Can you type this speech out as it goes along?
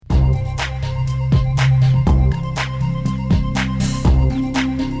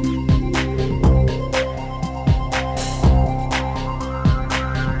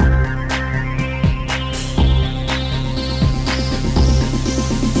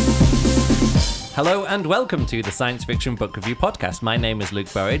Hello and welcome to the Science Fiction Book Review Podcast. My name is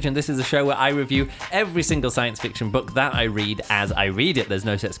Luke Burridge, and this is a show where I review every single science fiction book that I read as I read it. There's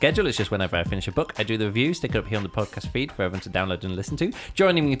no set schedule, it's just whenever I finish a book, I do the review, stick it up here on the podcast feed for everyone to download and listen to.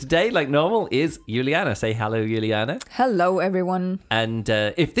 Joining me today, like normal, is Juliana. Say hello, Juliana. Hello, everyone. And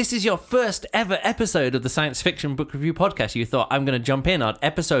if this is your first ever episode of the Science Fiction Book Review Podcast, you thought, I'm going to jump in on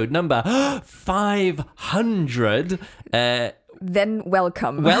episode number 500. Then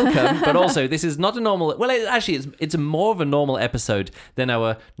welcome. Welcome, but also this is not a normal. Well, it's more of a normal episode than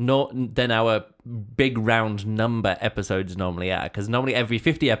our big round number episodes normally are, because normally every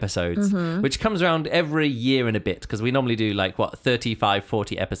 50 episodes, which comes around every year and a bit, because we normally do 35,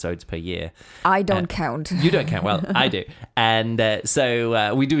 40 episodes per year. I don't count. You don't count. Well, I do. And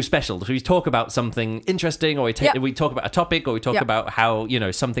so we do specials. We talk about something interesting, or we talk about a topic, or we talk about how,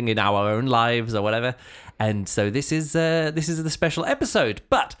 something in our own lives or whatever. And so this is the special episode.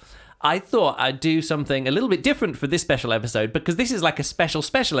 But I thought I'd do something a little bit different for this special episode, because this is like a special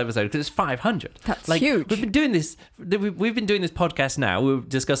episode, because it's 500. That's huge. We've been doing this podcast now. We were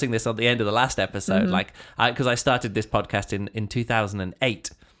discussing this at the end of the last episode, because I started this podcast in 2008.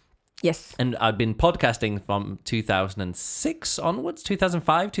 Yes. And I've been podcasting from 2006 onwards,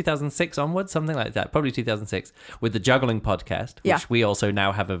 2005, 2006 onwards, something like that. Probably 2006 with the Juggling Podcast, which we also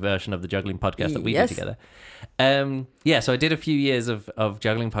now have a version of the Juggling Podcast that we do together. So I did a few years of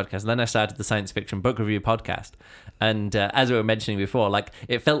Juggling Podcast, and then I started the Science Fiction Book Review Podcast. And as we were mentioning before,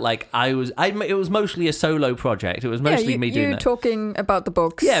 it felt like it was mostly a solo project. It was mostly me doing you that. Talking about the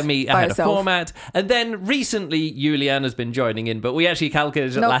books. Yeah, I had yourself. a format. And then recently, Juliana's been joining in, but we actually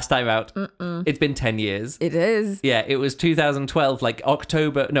calculated it last time out. It's been 10 years. It is. Yeah, it was 2012,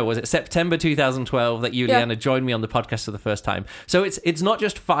 September 2012 that Juliana joined me on the podcast for the first time. So it's not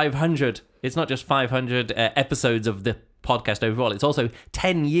just 500. It's not just 500 episodes of the podcast overall. It's also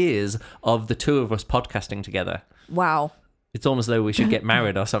 10 years of the two of us podcasting together. Wow. It's almost though we should get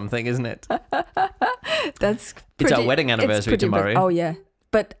married or something, isn't it? It's our wedding anniversary tomorrow. Oh yeah,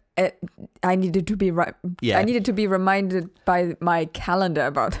 but I needed to be I needed to be reminded by my calendar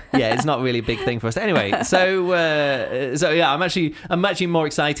about. Yeah, it's not really a big thing for us. Anyway, so I'm actually more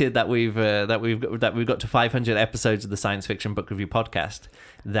excited that we've got to 500 episodes of the Science Fiction Book Review Podcast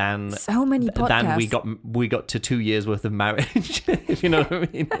than so many podcasts. Than we got to 2 years worth of marriage. If you know what I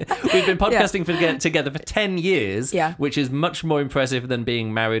mean. We've been podcasting together for 10 years, which is much more impressive than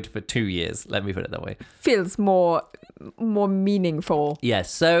being married for 2 years. Let me put it that way. Feels more meaningful.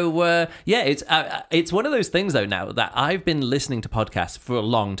 Yes. So it's one of those things though now that I've been listening to podcasts for a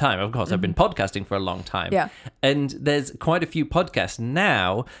long time. Of course, I've been podcasting for a long time. Yeah. And there's quite a few podcasts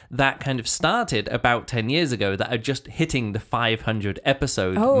now that kind of started about 10 years ago that are just hitting the 500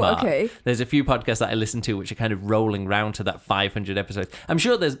 episode mark. Okay. There's a few podcasts that I listen to which are kind of rolling round to that 500 episodes. I'm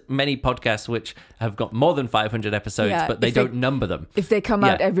sure there's many podcasts which have got more than 500 episodes, but they don't number them. If they come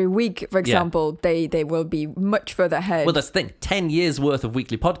out every week, for example, they will be much further ahead. Well, that's the thing. 10 years worth of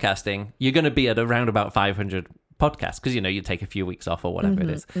weekly podcasting, you're going to be at around about 500 podcasts, because you take a few weeks off or whatever it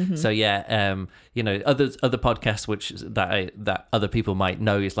is. So other podcasts that other people might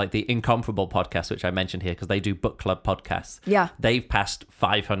know is like the Incomparable podcast, which I mentioned here because they do book club podcasts. Yeah, they've passed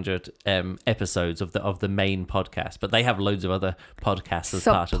 500 episodes of the main podcast, but they have loads of other podcasts as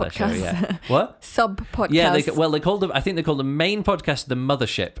part of their show. Yeah, what sub podcasts? Yeah, they call them. I think they call the main podcast the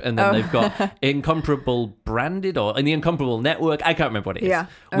Mothership, and then they've got Incomparable branded or in the Incomparable Network. I can't remember what it is. Yeah,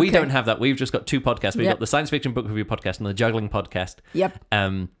 okay. We don't have that. We've just got two podcasts. We've got the Science Fiction Book Review Podcast and the Juggling Podcast. Yep.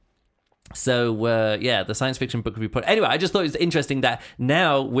 The Science Fiction Book Review Podcast. Anyway, I just thought it was interesting that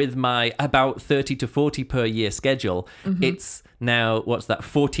now with my about 30 to 40 per year schedule, it's now,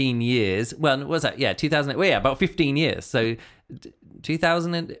 14 years? Well, what's that? Yeah, 2008. Well, yeah, about 15 years. So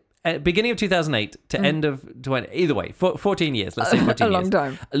 2000 beginning of 2008 to end of 20, either way, 14 years. Let's say 14 years. A long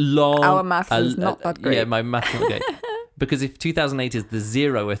time. Long. Our maths is not that great. Yeah, my maths is not great. Because if 2008 is the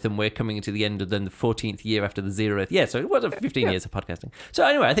 0th and we're coming to the end of then the 14th year after the 0th, so it was 15 years of podcasting. So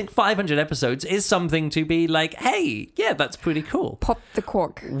anyway, I think 500 episodes is something to be like, hey, that's pretty cool. Pop the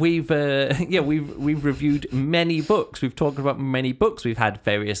cork. We've reviewed many books. We've talked about many books. We've had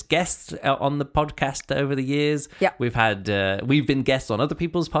various guests on the podcast over the years. Yeah, we've been guests on other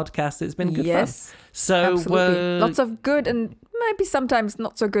people's podcasts. It's been good fun. So absolutely. Lots of good and maybe sometimes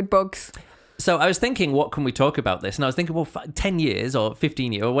not so good books. So I was thinking, what can we talk about this? And I was thinking, 10 years or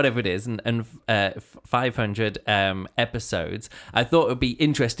 15 years or whatever it is, and 500 episodes. I thought it would be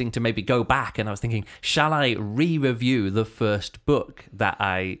interesting to maybe go back, and I was thinking, shall I re-review the first book that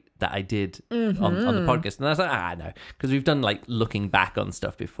I that I did on the podcast. And I was like, no, because we've done like looking back on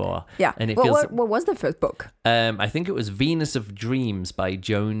stuff before. Yeah. And it feels... What was the first book? I think it was Venus of Dreams by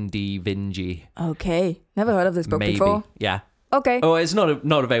Joan D. Vinge. Okay. Never heard of this book before. Yeah. Okay. Oh, it's not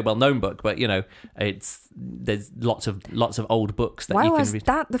a very well known book, but there's lots of old books that you can read. Why was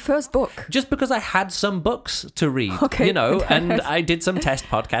that the first book? Just because I had some books to read, and I did some test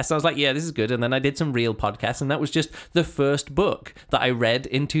podcasts. I was like, yeah, this is good. And then I did some real podcasts, and that was just the first book that I read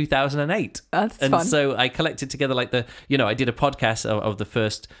in 2008. That's fun. And so I collected together I did a podcast of the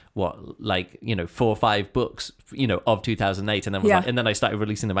first 4 or 5 books, of 2008, and then and then I started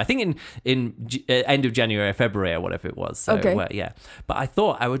releasing them. I think in end of January or February or whatever it was. So, okay. But I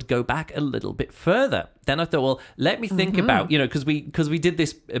thought I would go back a little bit further. Then I thought, well, let me think about, because we did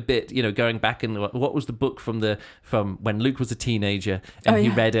this a bit, going back and what was the book from when Luke was a teenager and he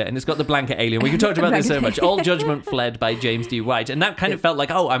read it, and it's got the blanket alien. We talked about this so much. All Judgment Fled by James D. White, and that kind of felt like,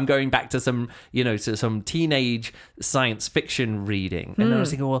 I'm going back to some, to some teenage science fiction reading. And then I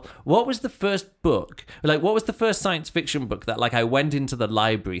was thinking, well, what was the first book? What was the first science fiction book that I went into the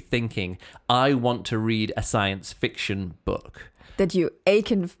library thinking I want to read a science fiction book? That you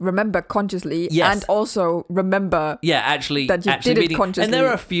can remember consciously, yes. and also remember actually that you did it consciously. And there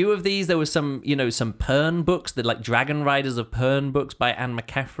are a few of these. There was some some Pern books, that Dragon Riders of Pern books by Anne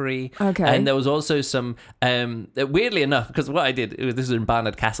McCaffrey. Okay. And there was also some weirdly enough, because what I did, this was in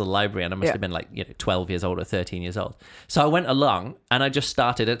Barnard Castle Library, and I must have been 12 years old or 13 years old. So I went along and I just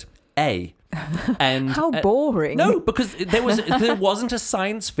started at A. And how boring. No, because there wasn't a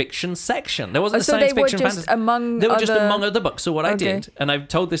science fiction section. There wasn't a science fiction fantasy. They were just among other books. So what I did, and I've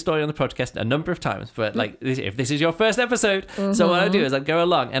told this story on the podcast a number of times, but if this is your first episode, so what I'd do is I'd go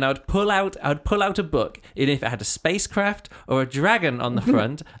along and I'd pull out a book, and if it had a spacecraft or a dragon on the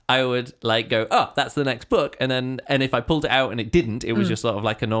front, I would go, oh, that's the next book, and if I pulled it out and it didn't, it was just sort of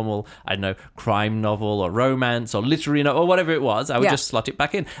like a normal, I don't know, crime novel or romance or literary novel or whatever it was. I would just slot it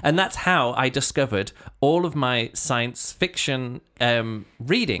back in, and that's how I discovered all of my science fiction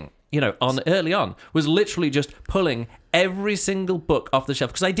reading, early on, was literally just pulling every single book off the shelf,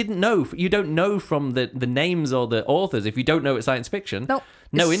 because I didn't know. You don't know from the names or the authors if you don't know it's science fiction.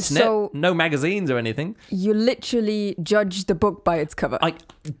 No internet, no magazines or anything. You literally judge the book by its cover. I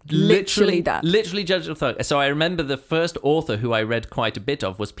literally judge the book. So I remember the first author who I read quite a bit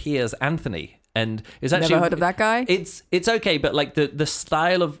of was Piers Anthony. And it's actually never heard of that guy. It's okay, but the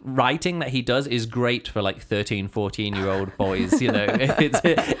style of writing that he does is great for 13, 14-year-old boys.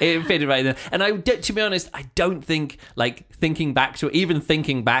 It fitted right there. And to be honest, I don't think thinking back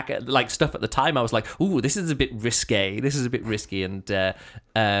at stuff at the time, I was like, ooh, this is a bit risque.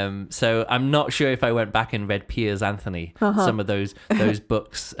 And so I'm not sure if I went back and read Piers Anthony, some of those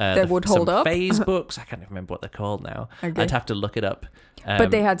books. That would hold up. Phase books. I can't remember what they're called now. Okay. I'd have to look it up.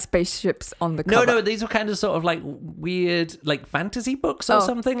 But they had spaceships on the cover. No, these were kind of sort of weird fantasy books or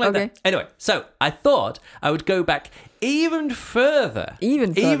something like that. Anyway, so I thought I would go back even further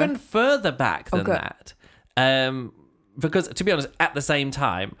back than that. Because, to be honest, at the same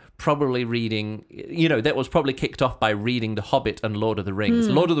time, probably reading, that was probably kicked off by reading The Hobbit and Lord of the Rings.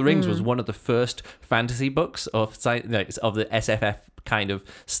 Lord of the Rings was one of the first fantasy books of the SFF kind of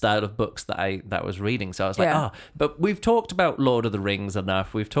style of books that I was reading. So I was but we've talked about Lord of the Rings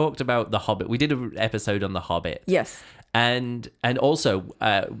enough. We've talked about The Hobbit. We did an episode on The Hobbit. Yes. And also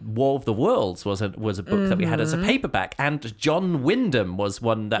War of the Worlds was a book that we had as a paperback, and John Wyndham was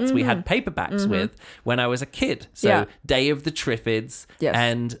one that we had paperbacks with when I was a kid. So Day of the Triffids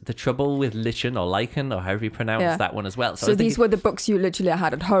and The Trouble with Lichen or Lycan, or however you pronounce that one as well. So these were the books you literally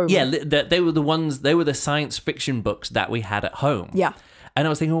had at home. Yeah, they were the science fiction books that we had at home. Yeah. And I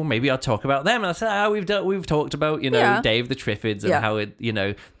was thinking, well, maybe I'll talk about them. And I said, we've talked about, Day of the Triffids and how it,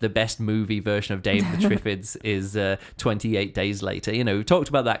 the best movie version of Day of the Triffids is 28 Days Later. We've talked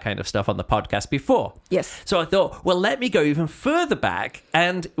about that kind of stuff on the podcast before. Yes. So I thought, well, let me go even further back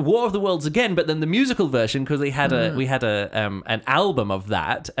and War of the Worlds again, but then the musical version, because we had an album of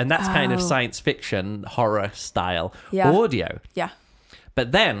that, and that's kind of science fiction horror style audio. Yeah.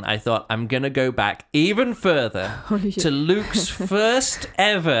 But then I thought, I'm going to go back even further to Luke's first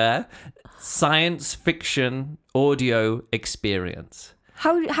ever science fiction audio experience.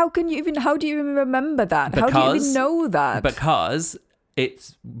 How do you even remember that? How do you even know that? Because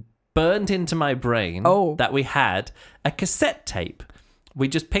it's burnt into my brain that we had a cassette tape. We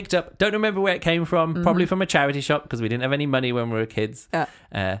just picked up, don't remember where it came from, probably from a charity shop, because we didn't have any money when we were kids.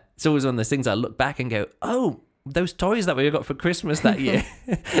 It's always one of those things I look back and go, oh, those toys that we got for Christmas that year,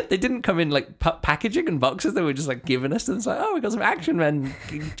 they didn't come in packaging and boxes. They were just given us, and it's we got some Action Man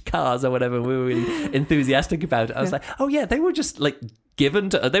cars or whatever. We were really enthusiastic about it. I was like, oh yeah, they were just given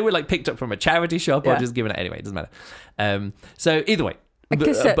to. They were like picked up from a charity shop or just given. Anyway, it doesn't matter. So either way,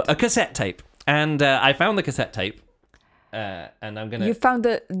 a cassette tape, and I found the cassette tape. And I'm gonna. You found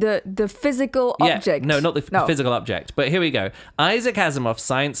the physical object. No, not the physical object. But here we go. Isaac Asimov's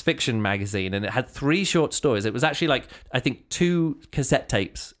science fiction magazine, and it had 3 short stories. It was actually like I think 2 cassette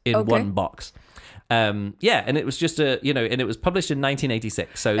tapes in one box. And it was just and it was published in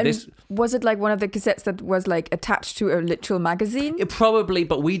 1986. So was it like one of the cassettes that was like attached to a literal magazine? Probably,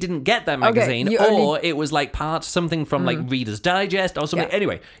 but we didn't get that magazine, it was like something from like Reader's Digest or something. Yeah.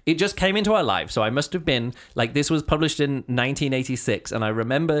 Anyway, it just came into our lives. So I must have been like, this was published in 1986, and I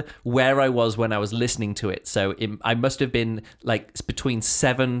remember where I was when I was listening to it. So I must have been like between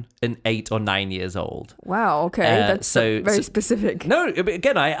 7 and 8 or 9 years old. Wow. Okay, that's very specific. No,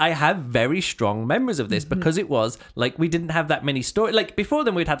 again, I have very strong memories of this because it was like we didn't have that many stories. Like before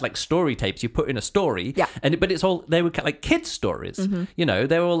then, we'd had like story tapes. You put in a story, but it's all they were like kids' stories. You know,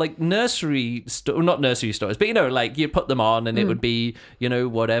 they were all like not nursery stories, but like you put them on and it would be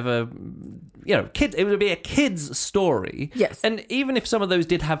whatever. Kid. It would be a kid's story. Yes. And even if some of those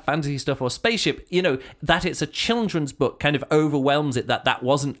did have fantasy stuff or spaceship, that it's a children's book kind of overwhelms it. That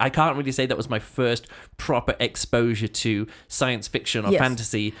wasn't. I can't really say that was my first proper exposure to science fiction or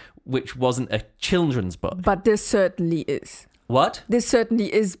fantasy, which wasn't a children's book. But this certainly is. What? This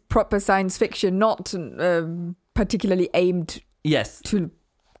certainly is proper science fiction, not particularly aimed to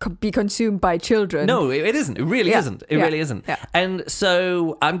be consumed by children. No, it isn't. It really isn't. It really isn't. Yeah. And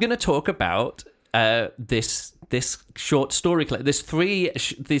so I'm going to talk about this short story clip, this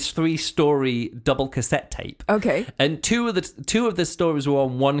three story double cassette tape. Okay. And two of the stories were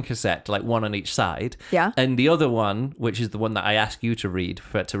on one cassette, like one on each side. Yeah. And the other one, which is the one that I asked you to read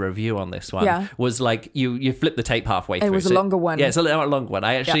to review on this one, was like you flip the tape halfway through. It was a longer one. Yeah, it's a longer one.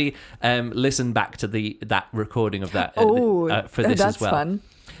 I actually listened back to that recording of that for this as well. That's fun.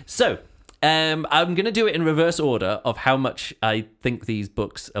 So. I'm going to do it in reverse order of how much I think these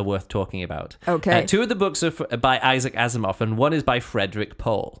books are worth talking about. Okay. 2 of the books are by Isaac Asimov, and one is by Frederik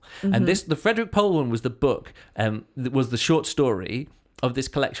Pohl. And the Frederik Pohl one was the book, was the short story of this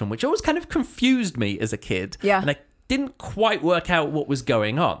collection, which always kind of confused me as a kid. Yeah. And I didn't quite work out what was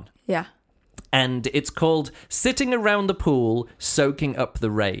going on. Yeah. And it's called Sitting Around the Pool, Soaking Up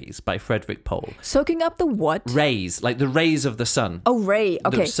the Rays by Frederik Pohl. Soaking up the what? Rays, like the rays of the sun. Oh, ray.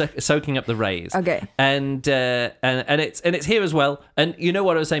 Okay. Soaking up the rays. Okay. And it's here as well. And you know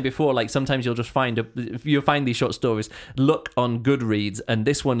what I was saying before? Like sometimes you'll just find these short stories. Look on Goodreads, and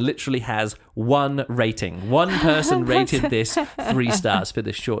this one literally has 1 rating. One person rated this 3 stars for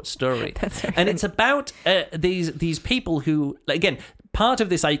this short story. That's okay. And it's about these people who, again. Part of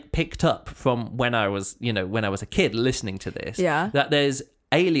this I picked up from when I was a kid listening to this. Yeah. That there's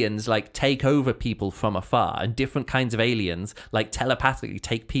aliens like take over people from afar, and different kinds of aliens like telepathically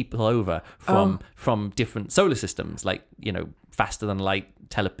take people over from different solar systems, like faster than light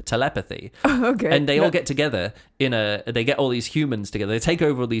telepathy. Okay. And they all get together they get all these humans together. They take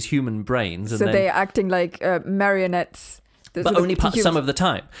over all these human brains. So they're acting like marionettes. But only some of the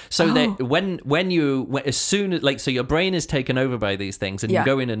time. So that as soon as your brain is taken over by these things, and you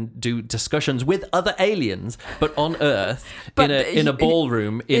go in and do discussions with other aliens, but on Earth, in a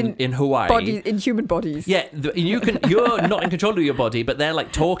ballroom in Hawaii, in human bodies. Yeah, you're not in control of your body, but they're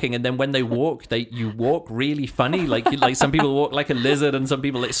like talking, and then when they walk, you walk really funny. Like some people walk like a lizard, and some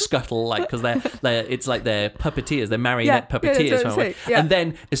people like scuttle, like because it's like they're puppeteers, they're marionette puppeteers. And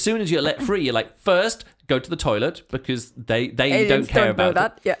then as soon as you're let free, you're like first. Go to the toilet because they don't care about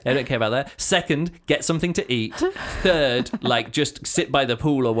that. Yeah. They don't care about that. Second, get something to eat. Third, just sit by the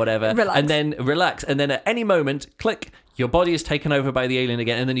pool or whatever. Relax. And then relax. And then at any moment, click, your body is taken over by the alien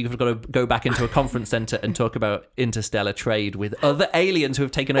again. And then you've got to go back into a conference center and talk about interstellar trade with other aliens who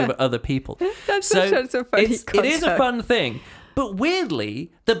have taken over other people. That's such a funny concept. It is a fun thing. But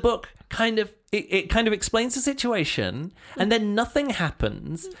weirdly, the book kind of explains the situation, and then nothing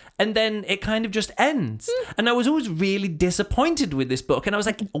happens, and then it kind of just ends. And I was always really disappointed with this book, and I was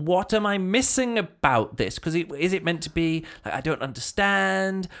like, what am I missing about this? Because is it meant to be like, I don't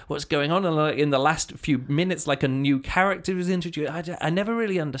understand what's going on, and in the last few minutes like a new character was introduced. I never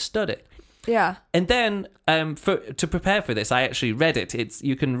really understood it. Yeah. And then to prepare for this, I actually read it.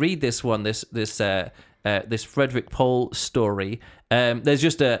 You can read this one, this Frederik Pohl story. There's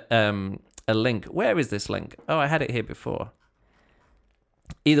just a link. Where is this link? Oh, I had it here before.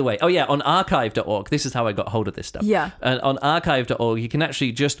 Either way. Oh, yeah, on archive.org. This is how I got hold of this stuff. Yeah. And on archive.org, you can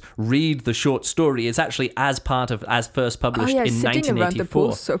actually just read the short story. It's actually as first published in 1984. Sitting around the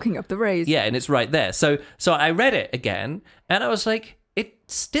pool, soaking up the rays. Yeah, and it's right there. So I read it again, and I was like, it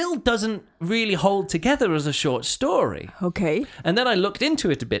still doesn't really hold together as a short story. Okay. And then I looked into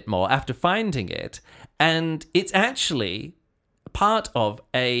it a bit more after finding it, and it's actually part of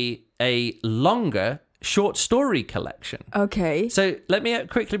a longer short story collection. Okay. So let me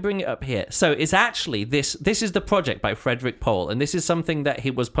quickly bring it up here. So it's actually this is the project by Frederik Pohl, and this is something that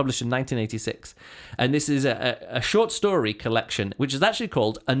he was published in 1986. And this is a short story collection, which is actually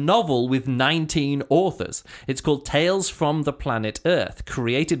called A Novel with 19 Authors. It's called Tales from the Planet Earth,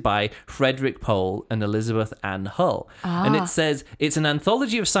 created by Frederik Pohl and Elizabeth Ann Hull. And it says it's an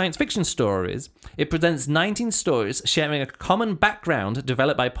anthology of science fiction stories. It presents 19 stories sharing a common background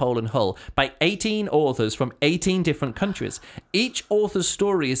developed by Pohl and Hull by 18 authors from 18 different countries. Each author's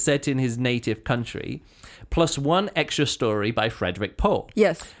story is set in his native country, plus one extra story by Frederik Pohl.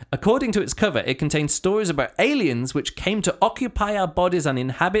 Yes. According to its cover, it contains stories about aliens which came to occupy our bodies and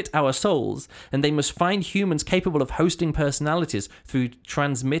inhabit our souls, and they must find humans capable of hosting personalities through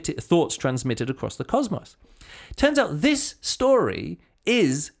thoughts transmitted across the cosmos. Turns out this story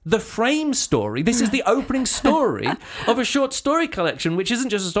is the frame story. This is the opening story of a short story collection, which isn't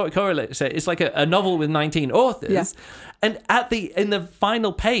just a story collection. It's like a novel with 19 authors. Yeah. And in the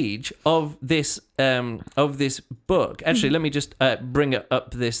final page of this book, actually, let me just bring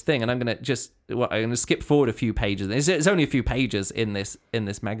up this thing, and I'm going to skip forward a few pages. It's only a few pages in this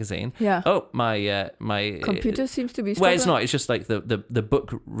magazine. Yeah. Oh, my computer seems to be. Well, it's not. It's just like the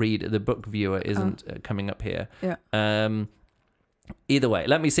book viewer isn't coming up here. Yeah. Either way,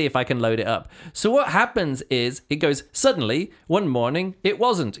 let me see if I can load it up. So what happens is it goes, suddenly one morning it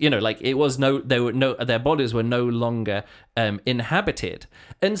wasn't, it was their bodies were no longer inhabited.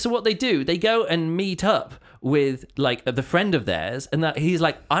 And so what they do, they go and meet up with like the friend of theirs, and that he's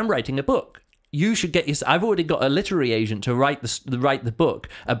like, I'm writing a book. You should I've already got a literary agent to write the book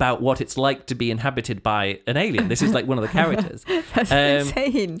about what it's like to be inhabited by an alien. This is like one of the characters. That's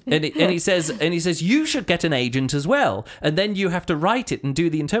insane. And he says you should get an agent as well, and then you have to write it and do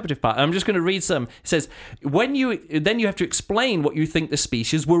the interpretive part. I'm just going to read some. It says then you have to explain what you think the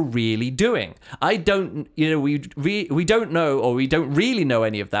species were really doing. We don't know, or we don't really know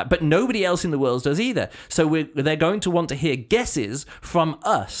any of that, but nobody else in the world does either. So they're going to want to hear guesses from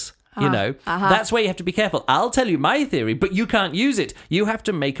us. That's why you have to be careful. I'll tell you my theory, but you can't use it. You have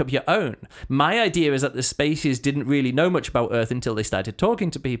to make up your own. My idea is that the species didn't really know much about Earth until they started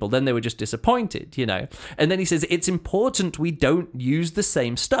talking to people. Then they were just disappointed, And then he says, it's important we don't use the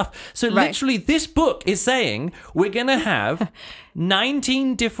same stuff. So literally this book is saying we're going to have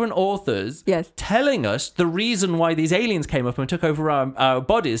 19 different authors telling us the reason why these aliens came up and took over our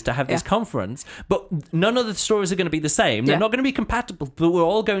bodies to have this conference, but none of the stories are going to be the same. They're not going to be compatible, but we're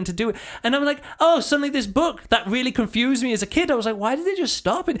all going to do it. And I'm like, suddenly this book that really confused me as a kid, I was like, why did they just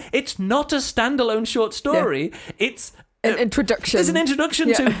stop it? It's not a standalone short story. It's an introduction. It's an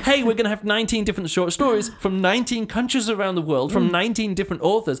introduction to, hey, we're going to have 19 different short stories from 19 countries around the world, from 19 different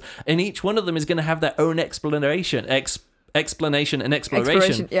authors, and each one of them is going to have their own explanation and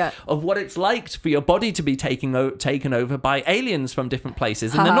exploration of what it's like for your body to be taken over by aliens from different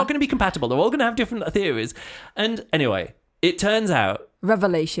places. And they're not going to be compatible. They're all going to have different theories. And anyway, it turns out...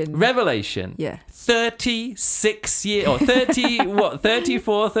 Revelation. Yeah. 36 years, or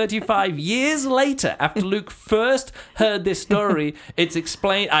 34, 35 years later, after Luke first heard this story, it's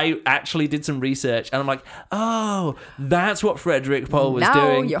explained. I actually did some research, and I'm like, that's what Frederik Pohl was doing.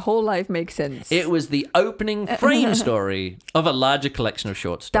 Now your whole life makes sense. It was the opening frame story of a larger collection of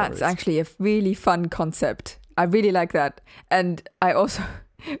short stories. That's actually a really fun concept. I really like that. And I also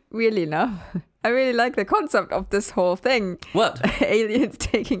really like the concept of this whole thing. What? Aliens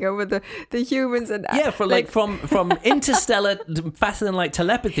taking over the humans and from interstellar faster than like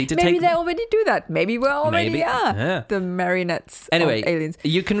telepathy to maybe they already do that. Maybe we already are the marionettes of aliens.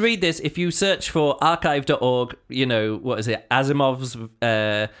 You can read this if you search for archive.org. What is it? Asimov's.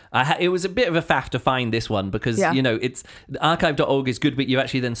 It was a bit of a faff to find this one because it's archive.org is good, but you're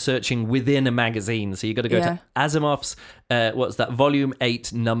actually then searching within a magazine, so you got to go to Asimov's. What's that? Volume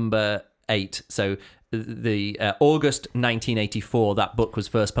 8, number 8. So the August 1984, that book was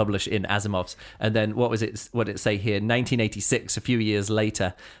first published in Asimov's, and then what did it say here? 1986, a few years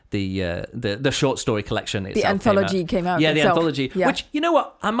later, the short story collection itself, the anthology came out. The anthology, which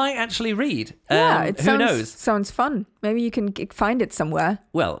I might actually read. Who knows? Sounds fun. Maybe you can find it somewhere.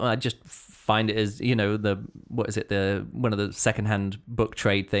 Well, I just find it as one of the secondhand book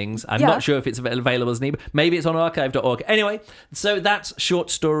trade things. I'm not sure if it's available as an ebook. Maybe it's on archive.org. Anyway, so that's short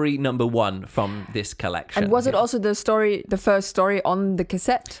story number 1 from this collection. And was it also the first story on the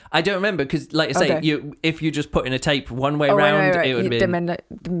cassette? I don't remember because, like I say, if you just put in a tape one way round, it would have been...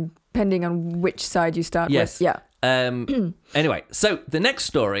 Depending on which side you start with. Yeah. Anyway, so the next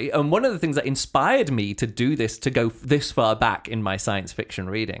story, and one of the things that inspired me to do this, to go this far back in my science fiction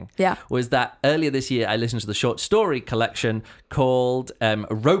reading, was that earlier this year I listened to the short story collection called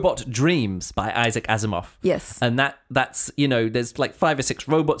Robot Dreams by Isaac Asimov. Yes. And that's, there's like 5 or 6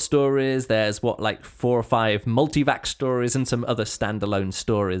 robot stories. There's 4 or 5 multivac stories and some other standalone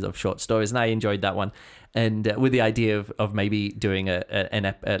stories of short stories. And I enjoyed that one. And with the idea of maybe doing a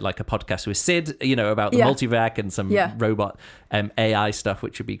podcast with Sid, about the multivac and some robot AI stuff,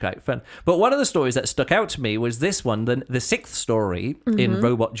 which would be quite fun. But one of the stories that stuck out to me was this one, the 6th story in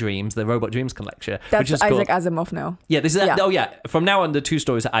Robot Dreams, the Robot Dreams collection. That's which is Isaac Asimov now. Yeah, this is from now on, the 2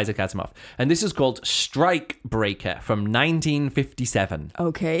 stories are Isaac Asimov. And this is called Strike Breaker from 1957.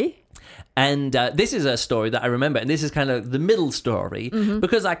 Okay. And this is a story that I remember, and this is kind of the middle story,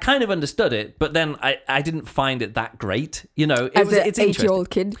 because I kind of understood it, but then I didn't find it that great. It's an 8-year-old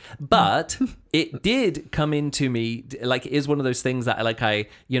kid. But it did come into me, like, it is one of those things that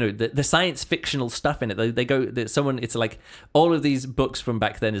the science fictional stuff in it, it's like all of these books from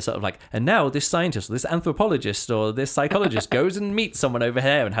back then is sort of like, and now this scientist, or this anthropologist, or this psychologist goes and meets someone over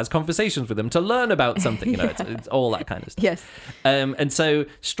here and has conversations with them to learn about something, it's all that kind of stuff. Yes. And so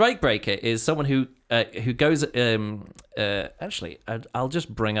Strikebreaker is someone who goes. Actually, I'll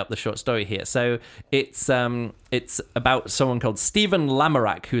just bring up the short story here. So it's about someone called Stephen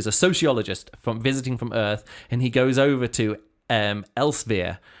Lamarak, who's a sociologist visiting from Earth, and he goes over to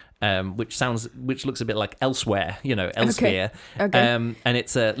Elsewhere. Which looks a bit like Elsewhere, Elsewhere. Okay. And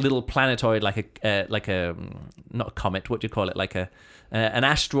it's a little planetoid, like a not a comet. What do you call it? Like an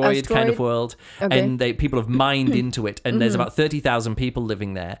asteroid kind of world. Okay. And people have mined into it, and there's about 30,000 people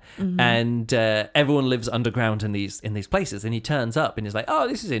living there, and everyone lives underground in these places. And he turns up and he's like, "Oh,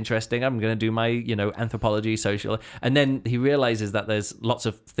 this is interesting. I'm going to do my anthropology, social." And then he realizes that there's lots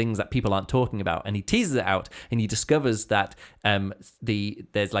of things that people aren't talking about, and he teases it out, and he discovers that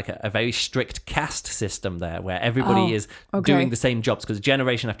there's like a very strict caste system there, where everybody is doing the same jobs, because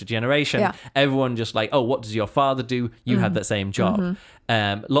generation after generation, everyone just like, "Oh, what does your father do? You had that same job."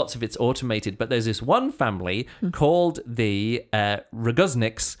 Lots of it's automated, but there's this one family called the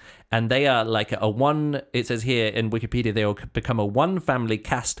Roguzniks, and they are like it says here in Wikipedia, they will become a one family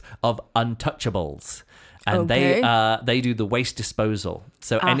caste of untouchables. And they do the waste disposal.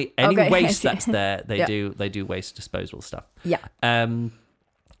 So any waste that's there, they do waste disposal stuff. Yeah.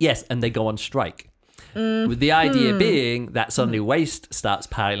 Yes, and they go on strike. With the idea being that suddenly waste starts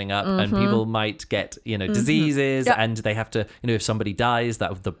piling up, and people might get diseases, and they have to, if somebody dies,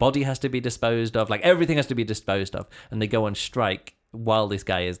 that the body has to be disposed of, like everything has to be disposed of, and they go on strike while this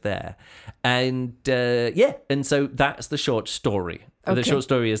guy is there. And and so that's the short story. Okay. The short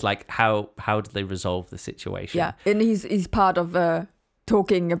story is like how did they resolve the situation? Yeah, and he's part of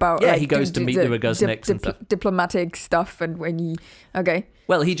talking about he goes to meet the Roguzniks and stuff. Diplomatic stuff, and when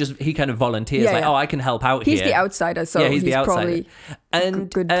well, he kind of volunteers, oh, I can help out he's here. The outsider, so he's the outsider. Probably and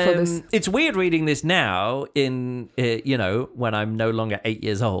good for this. It's weird reading this now in when I'm no longer 8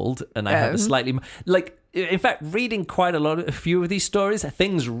 years old, and I have a slightly in fact, reading a few of these stories,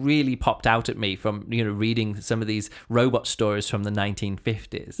 things really popped out at me from, reading some of these robot stories from the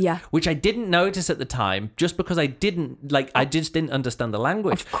 1950s. Yeah. Which I didn't notice at the time, just because I just didn't understand the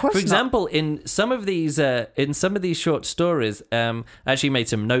language. Of course. For example, in some of these short stories, I actually made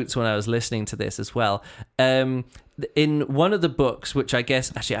some notes when I was listening to this as well. In one of the books, which I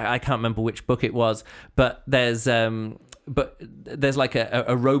guess, actually, I can't remember which book it was, but there's like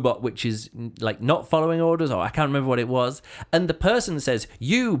a robot which is like not following orders, or I can't remember what it was, and the person says,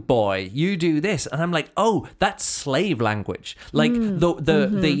 "You boy, you do this," and I'm like, "Oh, that's slave language." Like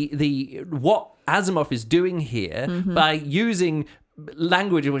the what Asimov is doing here by using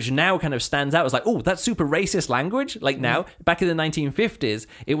language which now kind of stands out as like, oh, that's super racist language. Like now, back in the 1950s,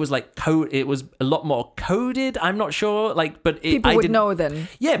 it was like it was a lot more coded. I'm not sure, but people would know then.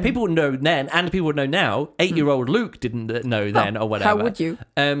 Yeah, people would know then, and people would know now. 8-year-old Luke didn't know then, or whatever. How would you?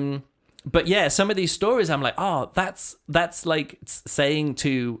 But yeah, some of these stories, I'm like, oh, that's like saying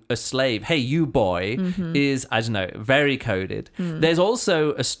to a slave, "Hey, you boy," is, I don't know, very coded. There's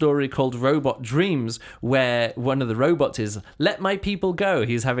also a story called Robot Dreams, where one of the robots is, "Let my people go."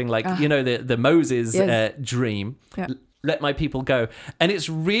 He's having the Moses dream. Yeah. Let my people go. And it's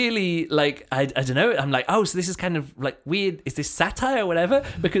really like, I don't know, I'm like, oh, so this is kind of like weird. Is this satire or whatever?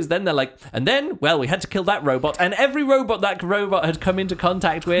 Because then they're like, and then, well, we had to kill that robot, and every robot that robot had come into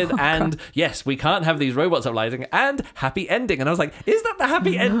contact with, and yes, we can't have these robots uprising, and happy ending. And I was like, is that the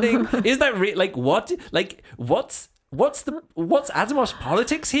happy ending? Is that what? Like, what's what's Asimov's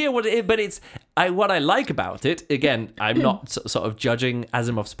politics here? What I like about it, again, I'm not sort of judging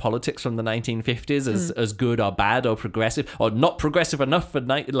Asimov's politics from the 1950s as good or bad or progressive or not progressive enough for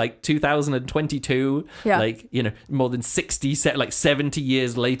 2022. Yeah. Like, you know, more than 70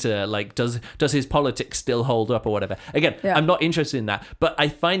 years later, like does his politics still hold up or whatever? Again, I'm not interested in that, but I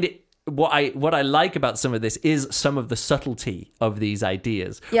find it. What I like about some of this is some of the subtlety of these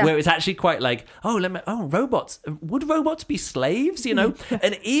ideas, where it's actually quite like, robots. Would robots be slaves? You know,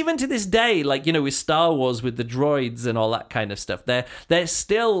 and even to this day, like, you know, with Star Wars, with the droids and all that kind of stuff, they're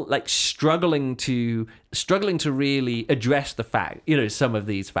still like struggling to really address the fact, you know, some of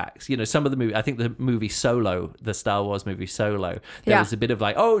these facts. You know, some of the movie, I think the movie Solo, the Star Wars movie Solo, there was a bit of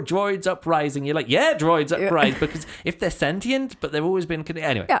like, oh, droids uprising. You're like, yeah, droids uprising, because if they're sentient, but they've always been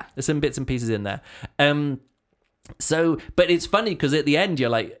anyway. There's some bits and pieces in there. So, but it's funny because at the end you're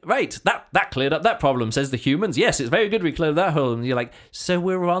like, right, that cleared up that problem, says the humans. Yes, it's very good we cleared that hole. And you're like, so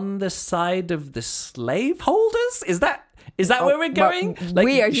we're on the side of the slaveholders? Is that where we're going? Like,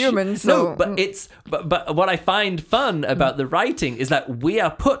 we are humans. So. No, but what I find fun about the writing is that we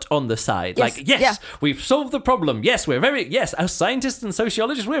are put on the side. We've solved the problem. Yes, as scientists and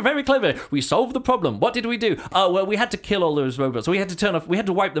sociologists, we're very clever. We solved the problem. What did we do? Oh, well, we had to kill all those robots. We had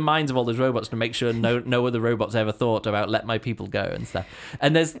to wipe the minds of all those robots to make sure no other robots ever thought about let my people go and stuff.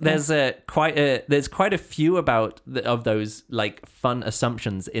 And there's quite a few of those like fun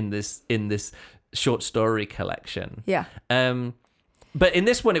assumptions in this short story collection. Yeah. But in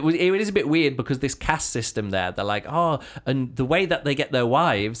this one, it is a bit weird because this caste system there, they're like, and the way that they get their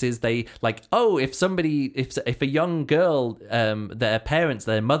wives is they like, if a young girl,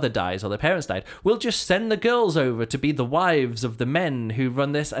 their mother dies or their parents died, we'll just send the girls over to be the wives of the men who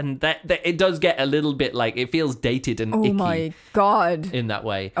run this. And that it does get a little bit like, it feels dated and icky. Oh my God. In that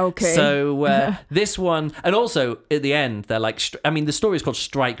way. Okay. So this one, and also at the end, they're like, the story is called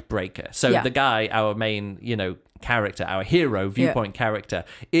Strike Breaker. So the guy, our main, you know, character, our hero viewpoint character,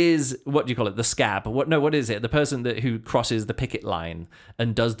 is, what do you call it, the scab? What is it? The person who crosses the picket line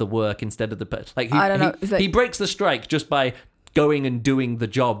and does the work instead of I don't know. He breaks the strike just by going and doing the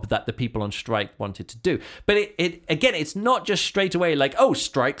job that the people on strike wanted to do. But it's not just straight away like, oh,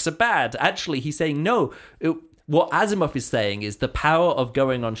 strikes are bad. Actually, he's saying no. What Asimov is saying is the power of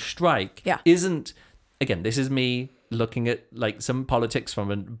going on strike isn't. Again, this is me looking at like some politics from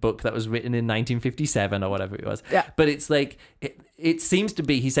a book that was written in 1957 or whatever it was. Yeah. But it's like, it seems to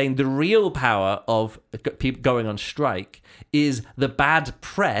be, he's saying the real power of people going on strike is the bad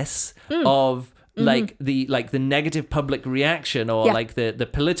press of like the negative public reaction or like the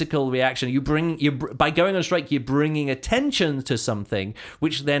political reaction. By going on strike, you're bringing attention to something,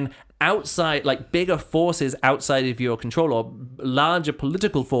 which then outside, like bigger forces outside of your control or larger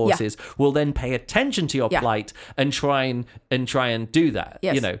political forces will then pay attention to your plight and try and do that.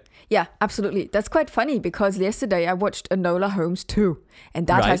 Yes. You know. Yeah, absolutely. That's quite funny because yesterday I watched Enola Holmes 2, and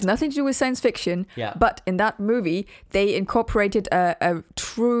that has nothing to do with science fiction. Yeah. But in that movie, they incorporated a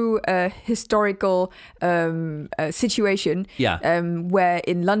true historical situation. Yeah. Where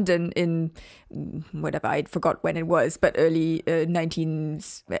in London in whatever, I forgot when it was, but early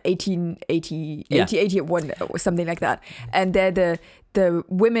 1881 or something like that. And they're the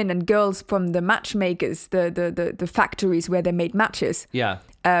women and girls from the matchmakers, the factories where they made matches. Yeah.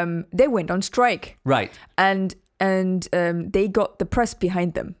 They went on strike. Right. And they got the press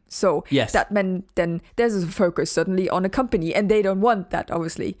behind them. So that meant then there's a focus suddenly on a company, and they don't want that,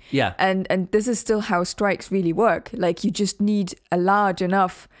 obviously. Yeah. And this is still how strikes really work. Like, you just need a large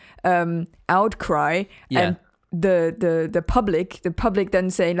enough outcry, and the public then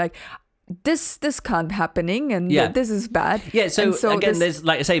saying like, this can't be happening, and this is bad. Yeah, so again, there's,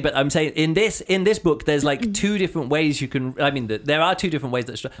 like I say, but I'm saying in this book, there's like two different ways you can. I mean, there are two different ways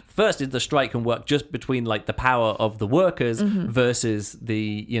that. First is the strike can work just between like the power of the workers versus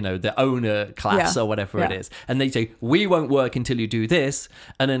the the owner class or whatever it is, and they say we won't work until you do this,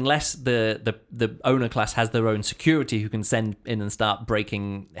 and unless the owner class has their own security who can send in and start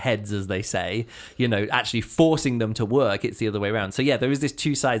breaking heads, as they say, actually forcing them to work, it's the other way around. So there is this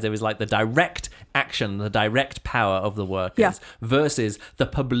two sides. There is like the direct action, the direct power of the workers versus the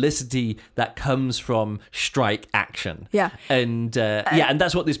publicity that comes from strike action. Yeah. And and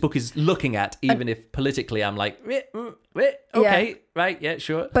that's what this book is looking at, even if politically I'm like, okay, right, yeah,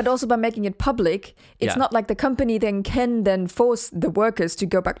 sure. But also by making it public, it's not like the company then can force the workers to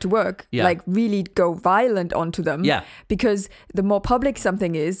go back to work, like really go violent onto them. Yeah. Because the more public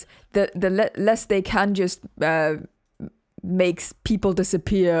something is, the less they can just makes people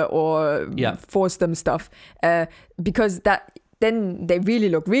disappear or force them stuff, because that then they really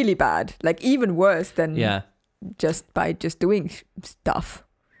look really bad, like even worse than just by just doing stuff.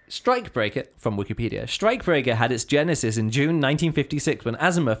 Strikebreaker, from Wikipedia. Strikebreaker had its genesis in June 1956 when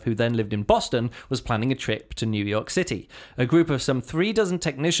Asimov, who then lived in Boston, was planning a trip to New York City. A group of some 36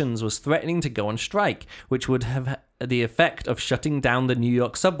 technicians was threatening to go on strike, which would have the effect of shutting down the New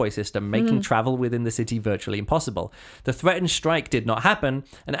York subway system, making travel within the city virtually impossible. The threatened strike did not happen,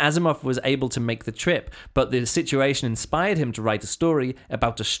 and Asimov was able to make the trip, but the situation inspired him to write a story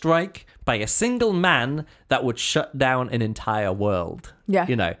about a strike by a single man that would shut down an entire world. Yeah,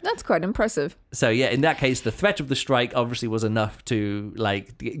 you know, that's quite impressive. So yeah, in that case, the threat of the strike obviously was enough to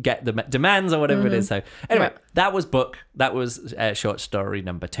like get the demands or whatever it is. So anyway, that was short story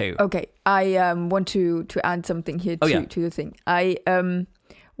number 2. Okay, I want to add something here to the thing.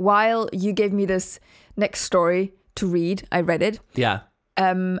 While you gave me this next story to read, I read it. Yeah.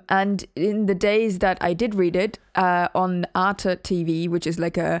 And in the days that I did read it on Arte TV, which is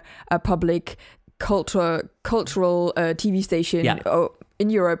like a public cultural TV station. Yeah. In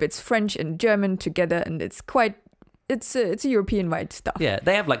Europe, it's French and German together, and it's a European-wide stuff. Yeah,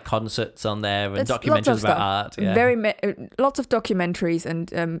 they have like concerts on there and documentaries about art. Yeah. Lots of documentaries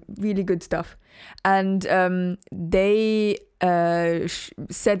and really good stuff. And they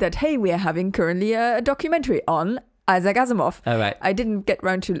said that, hey, we are having currently a documentary on Isaac Asimov. Oh, right. I didn't get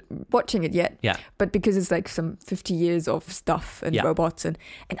around to watching it yet. Yeah. But because it's like some 50 years of stuff and robots and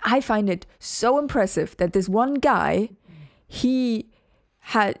I find it so impressive that this one guy, he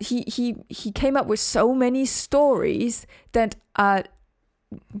came up with so many stories that are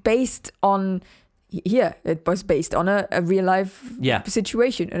based on it was based on a real life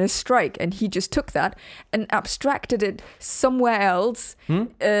situation and a strike, and he just took that and abstracted it somewhere else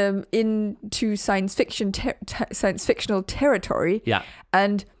into science fictional territory. Yeah.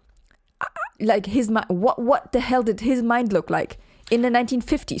 And like what the hell did his mind look like in the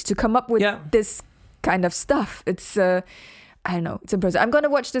 1950s to come up with this kind of stuff? It's I don't know. It's impressive. I'm going to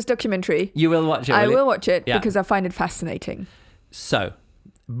watch this documentary. You will watch it? I will watch it because I find it fascinating. So,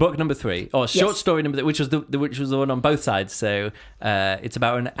 book number 3, or short story number 3, which was the one on both sides. So, it's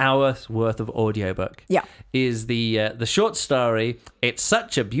about an hour's worth of audiobook. Yeah, is the short story "It's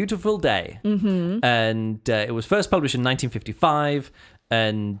Such a Beautiful Day," and it was first published in 1955.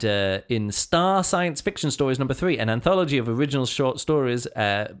 And in Star Science Fiction Stories number 3, an anthology of original short stories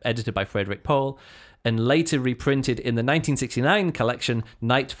edited by Frederick Pohl, and later reprinted in the 1969 collection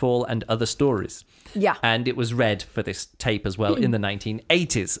Nightfall and Other Stories. Yeah. And it was read for this tape as well in the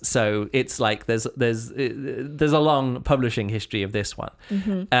 1980s. So it's like there's a long publishing history of this one.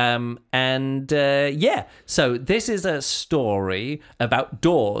 So this is a story about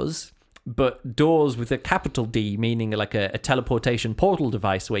doors, but doors with a capital D, meaning like a teleportation portal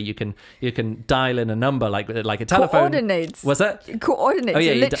device where you can dial in a number like a telephone. Coordinates. What's that? Coordinates. Oh,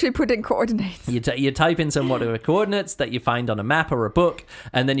 yeah, you literally put in coordinates. You type in some whatever coordinates that you find on a map or a book,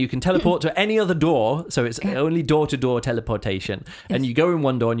 and then you can teleport to any other door. So it's only door-to-door teleportation. Yes. And you go in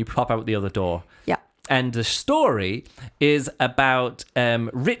one door and you pop out the other door. Yeah. And the story is about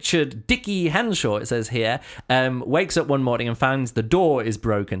Richard Dickey Hanshaw, it says here, wakes up one morning and finds the door is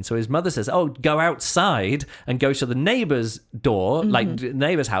broken. So his mother says, go outside and go to the neighbour's door, like the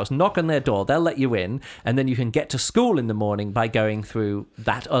neighbour's house, knock on their door, they'll let you in, and then you can get to school in the morning by going through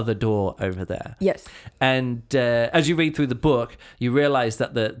that other door over there. Yes. And as you read through the book, you realise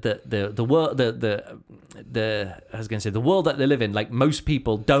that the world, I was going to say, the world that they live in, like most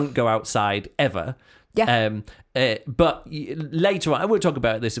people don't go outside ever. Yeah. But later on, I will talk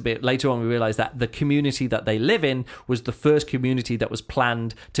about this a bit later on, we realised that the community that they live in was the first community that was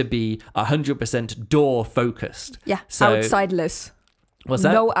planned to be 100% door focused. Yeah, so, outsideless. What's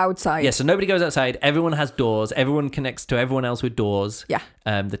that? No outside. Yeah, so nobody goes outside. Everyone has doors. Everyone connects to everyone else with doors. Yeah.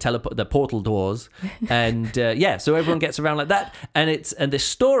 The portal doors. And so everyone gets around like that. And this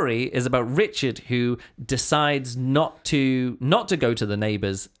story is about Richard, who decides not to go to the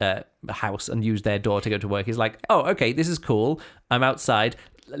neighbor's house and use their door to go to work. He's like, oh, okay, this is cool. I'm outside.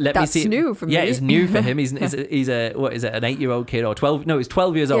 Let me see. That's new for me. Yeah, it's new for him. He's an 8-year-old kid or 12? No, he's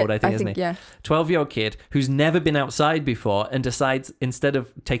 12 years old, I think, isn't he? Yeah. 12-year-old kid who's never been outside before and decides instead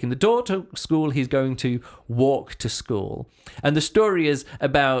of taking the door to school, he's going to walk to school. And the story is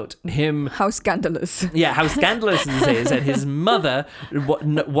about him. How scandalous. Yeah, how scandalous this is, and his mother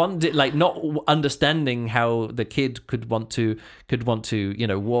not understanding how the kid could want to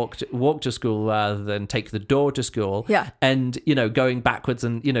walk to school rather than take the door to school. Yeah. And going backwards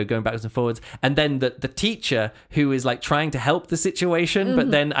and, you know, going backwards and forwards. And then the teacher who is like trying to help the situation.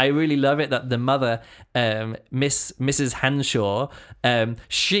 But then I really love it that the mother, Mrs. Hanshaw,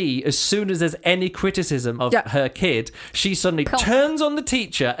 she, as soon as there's any criticism of her kid, she suddenly turns on the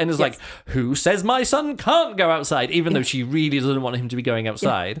teacher and is like, who says my son can't go outside? Even though she really doesn't want him to be going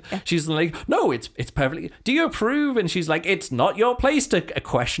outside. She's like, no, it's perfectly, do you approve? And she's like, it's not your place to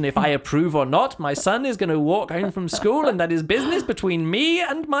question if I approve or not. My son is going to walk home from school, and that is business between me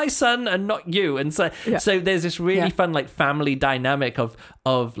and my son and not you. And so there's this really fun like family dynamic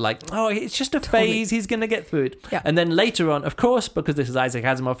of like, oh, it's just a phase, he's going to get through it. And then later on, of course, because this is Isaac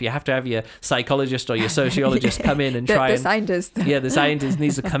Asimov, you have to have your psychologist or your sociologist come in and try the scientist. The scientist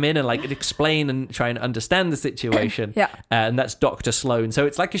needs to come in and like explain and try and understand the situation. And that's Dr. Sloan. So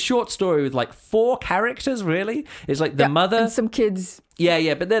it's like a short story with like 4 characters, really. It's like the mother and some kids.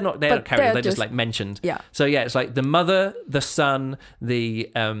 But they're not characters, they're just like mentioned. So it's like the mother, the son, the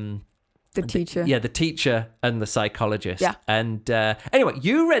teacher. The teacher and the psychologist. And anyway,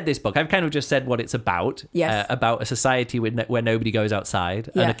 you read this book. I've kind of just said what it's about. Yes. About a society where nobody goes outside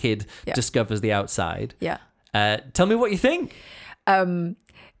and a kid discovers the outside. Tell me what you think.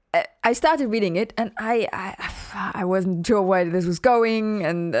 I started reading it, and I wasn't sure where this was going,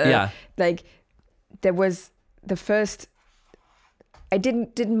 and like there was the first. I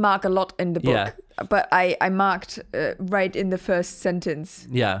didn't mark a lot in the book, but I marked right in the first sentence.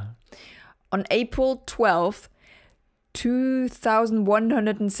 On April 12th,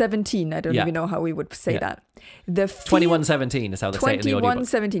 2117, I don't even know how we would say that. 2117 is how they say it in the audiobook.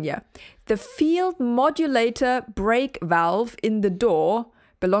 2117, The field modulator brake valve in the door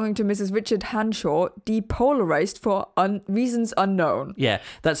belonging to Mrs. Richard Hanshaw depolarized for reasons unknown.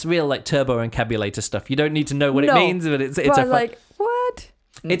 That's real like turbo encabulator stuff. You don't need to know what it means, but it's a like, what?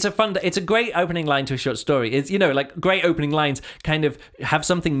 It's a great opening line to a short story. It's, you know, like great opening lines kind of have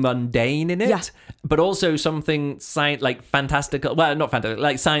something mundane in it, but also something like fantastical. Well, not fantastic,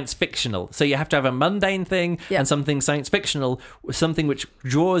 like science fictional. So you have to have a mundane thing and something science fictional, something which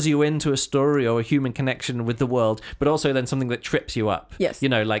draws you into a story or a human connection with the world, but also then something that trips you up. Yes. You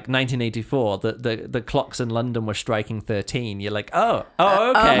know, like 1984, the clocks in London were striking 13. You're like, okay,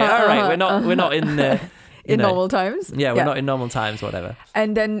 all right, we're not in the. In normal times. We're not in normal times, whatever.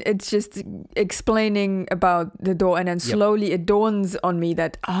 And then it's just explaining about the door, and then slowly it dawns on me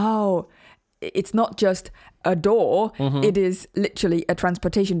that, it's not just a door, it is literally a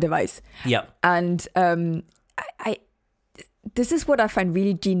transportation device. And this is what I find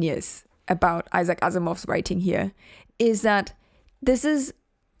really genius about Isaac Asimov's writing here, is that this is,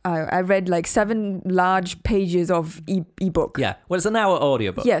 I read like 7 large pages of ebook. Well, it's an hour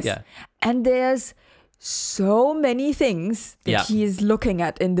audiobook. Yes. And there's so many things that he is looking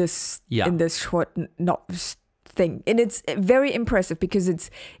at in this short thing, and it's very impressive because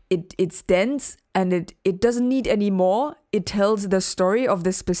it's dense, and it doesn't need any more. It tells the story of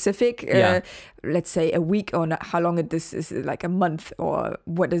the specific let's say a week, or not, how long this is, like a month, or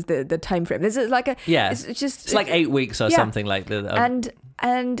what is the time frame. This is like a it's like 8 weeks or something like that.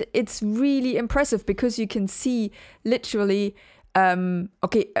 And it's really impressive because you can see literally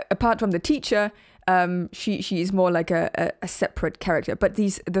apart from the teacher, she is more like a separate character, but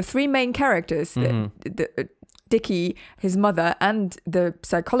the 3 main characters, the Dickie, his mother, and the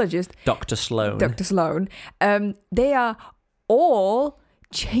psychologist, Dr. Sloan, they are all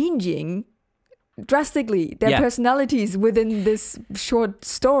changing drastically their personalities within this short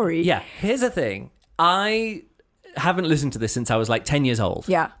story. Here's the thing, I haven't listened to this since I was like 10 years old.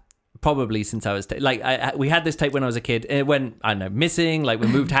 Probably since I was we had this tape when I was a kid. It went, I don't know, missing, like we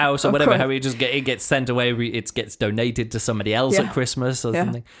moved house or whatever. How we just it gets sent away. It gets donated to somebody else at Christmas or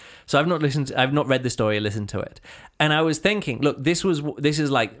something. So I've not read the story or listened to it. And I was thinking, look, this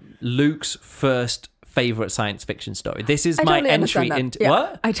is like Luke's first favorite science fiction story. This is my entry into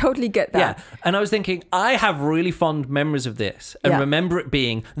what? I totally get that. And I was thinking, I have really fond memories of this, and remember it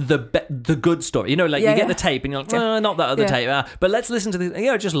being the good story. You know, like you get the tape, and you're like, not that other tape. But let's listen to this. You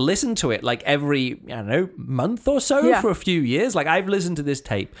know, just listen to it like every month or so for a few years. Like I've listened to this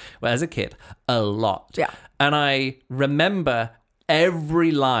tape as a kid a lot, and I remember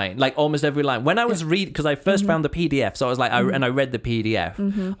every line, like almost every line. When I was reading, because I first found the PDF, so I was like, I read the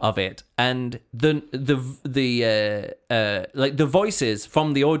PDF of it, and the voices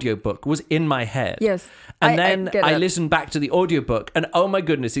from the audiobook was in my head. Yes. And then I listened back to the audiobook, and oh my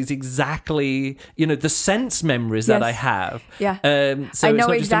goodness, it's exactly, the sense memories that I have. So I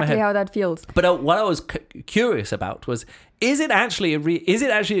know exactly how that feels. But what I was curious about was, is it actually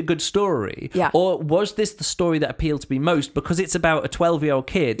a good story? Yeah. Or was this the story that appealed to me most because it's about a 12-year-old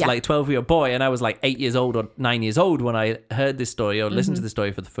kid, like 12-year-old boy, and I was like 8 years old or 9 years old when I heard this story or listened to the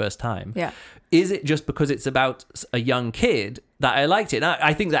story for the first time? Yeah. Is it just because it's about a young kid that I liked it? And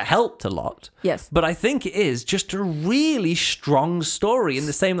I think that helped a lot. Yes. But I think it is just a really strong story in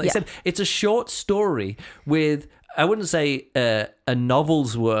the same, like I said, it's a short story with, I wouldn't say a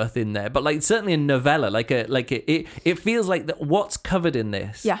novel's worth in there, but like certainly a novella, it feels like that what's covered in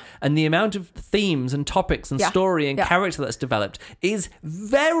this, and the amount of themes and topics and story and character that's developed is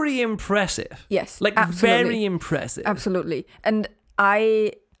very impressive. Yes, like absolutely. Very impressive. Absolutely, and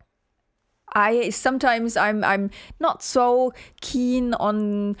I sometimes I'm not so keen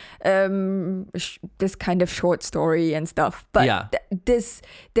on this kind of short story and stuff, but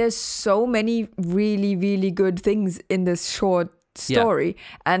there's so many really, really good things in this short story,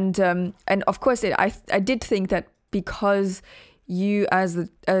 and of course I did think that because you as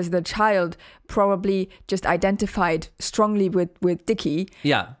the child probably just identified strongly with Dickie,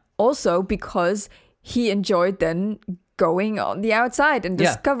 also because he enjoyed then going on the outside and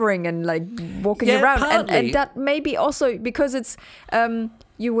discovering and like walking around, and that maybe also because it's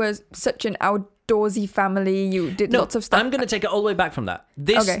you were such an outdoorsy family, you did lots of stuff. I'm going to take it all the way back from that.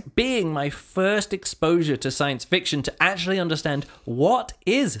 This being my first exposure to science fiction to actually understand what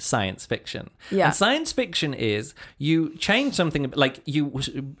is science fiction. And science fiction is you change something, like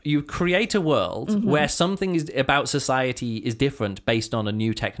you create a world where something is about society is different based on a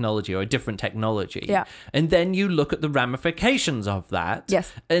new technology or a different technology. And then you look at the ramifications of that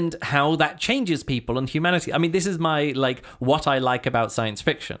and how that changes people and humanity. I mean, this is my what I like about science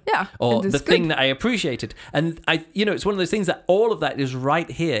fiction. Or the thing that I appreciated. And it's one of those things that all of that is right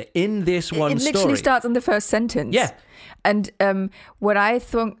here in this one story. It literally starts in the first sentence. And what I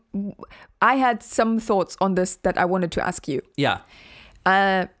thought, I had some thoughts on this that I wanted to ask you.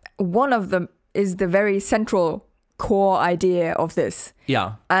 One of them is the very central core idea of this.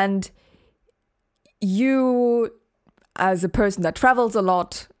 And you, as a person that travels a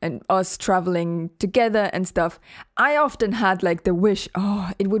lot and us traveling together and stuff, I often had the wish,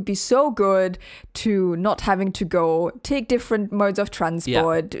 it would be so good to not having to go take different modes of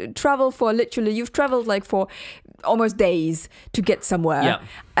transport, travel for literally, you've traveled for almost days to get somewhere.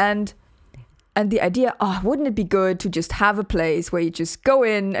 And the idea, wouldn't it be good to just have a place where you just go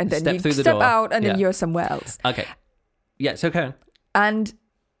in and then you step out and then you're somewhere else. Okay. Yes, okay. And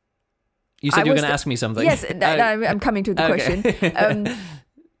you said you were going to ask me something. Yes, I'm coming to the question.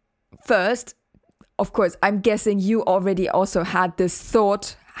 First, of course, I'm guessing you already also had this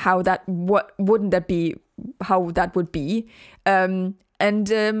thought how that would be, and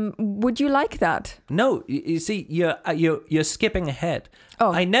would you like that? No, you see, you're skipping ahead.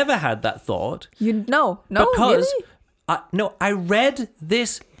 I never had that thought. No, because really? I read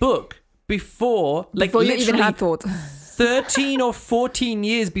this book before you even had thought. 13 or 14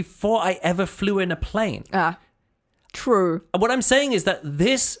 years before I ever flew in a plane. True. What I'm saying is that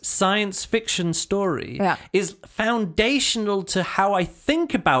this science fiction story is foundational to how I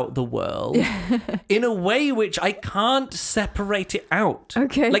think about the world in a way which I can't separate it out.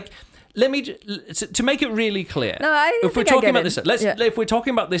 Okay. Let me to make it really clear. If we're talking about this, if we're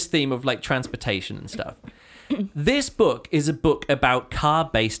talking about this theme of transportation and stuff, this book is a book about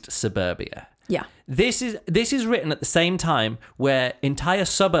car-based suburbia. This is written at the same time where entire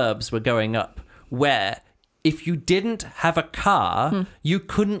suburbs were going up, where if you didn't have a car, you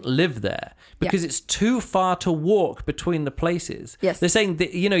couldn't live there because it's too far to walk between the places. They're saying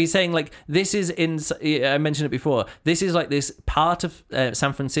that, he's saying this is in, I mentioned it before, this is this part of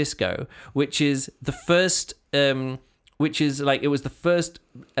San Francisco, which is the first, it was the first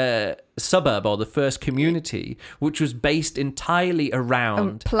suburb or the first community which was based entirely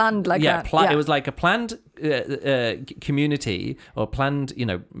around planned it was like a planned community or planned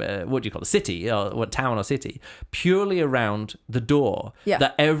what do you call it, city or what town or city, purely around the door,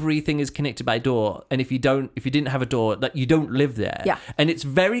 that everything is connected by door, and if you didn't have a door, that you don't live there. And it's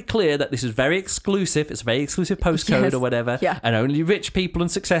very clear that this is very exclusive, it's a very exclusive postcode or whatever, and only rich people and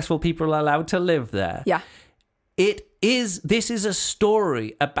successful people are allowed to live there. This is a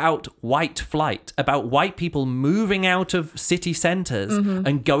story about white flight, about white people moving out of city centres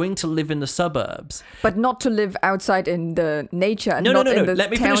and going to live in the suburbs. But not to live outside in the nature. And No. Let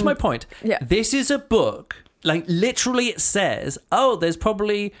me finish my point. This is a book, literally it says, there's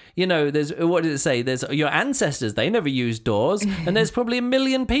probably, there's, what does it say? There's your ancestors, they never used doors. And there's probably 1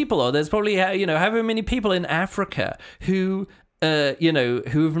 million people, or there's probably, however many people in Africa who...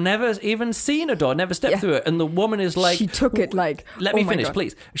 who've never even seen a door, never stepped through it. And the woman is she took it let me finish,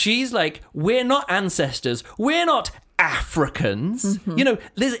 please. She's we're not ancestors. We're not Africans. You know,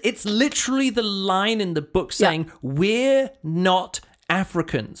 it's literally the line in the book saying, we're not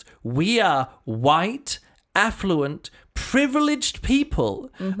Africans. We are white, affluent, privileged people,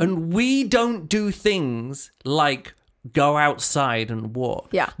 and we don't do things like go outside and walk.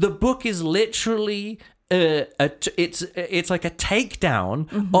 Yeah. The book is literally it's like a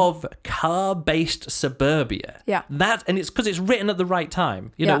takedown of car-based suburbia. Yeah. And it's because it's written at the right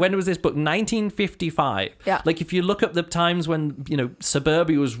time. You know, when was this book? 1955. Yeah. Like if you look up the times when, you know,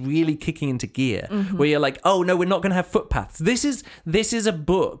 suburbia was really kicking into gear, where you're like, oh no, we're not going to have footpaths. This is a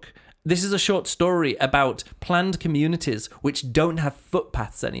book. This is a short story about planned communities which don't have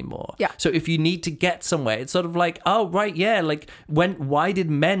footpaths anymore. Yeah. So if you need to get somewhere, it's sort of like, oh, right, yeah, like why did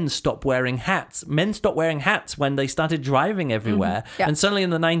men stop wearing hats? Men stopped wearing hats when they started driving everywhere. Yeah. And suddenly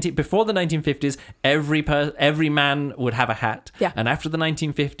before the 1950s, every man would have a hat. Yeah. And after the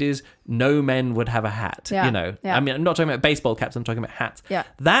 1950s, no men would have a hat, Yeah. you know. Yeah. I mean, I'm not talking about baseball caps, I'm talking about hats. Yeah.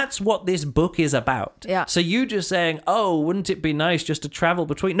 That's what this book is about. Yeah. So you just saying, oh, wouldn't it be nice just to travel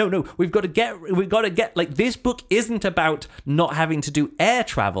between? No, we've got to get like, this book isn't about not having to do air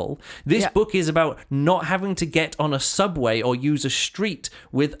travel. This book is about not having to get on a subway or use a street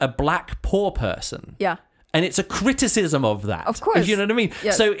with a black poor person. Yeah. And it's a criticism of that. Of course. You know what I mean?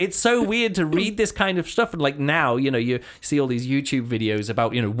 Yes. So it's so weird to read this kind of stuff. And like now, you know, you see all these YouTube videos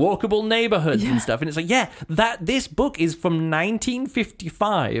about, you know, walkable neighborhoods and stuff. And it's like, this book is from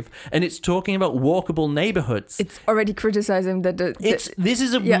 1955 and it's talking about walkable neighborhoods. It's already criticizing that This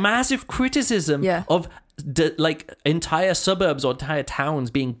is a massive criticism of like entire suburbs or entire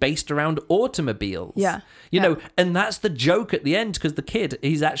towns being based around automobiles. You know, and that's the joke at the end, because the kid,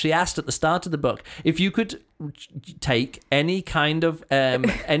 he's actually asked at the start of the book, if you could take any kind of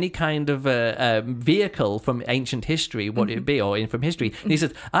vehicle from ancient history, what would it be, or from history? And he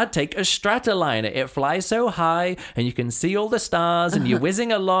says, I'd take a Stratoliner. It flies so high and you can see all the stars and you're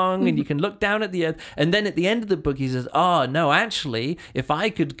whizzing along and you can look down at the earth. And then at the end of the book, he says, oh no, actually, if I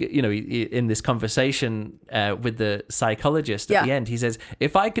could, you know, in this conversation with the psychologist at the end, he says,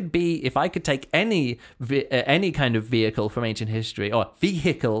 if I could take any kind of vehicle from ancient history, or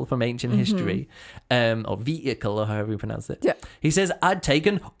vehicle from ancient history, or vehicle, or however you pronounce it. Yeah. He says, I'd take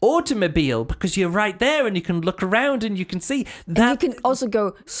an automobile, because you're right there and you can look around and you can see that. And you can also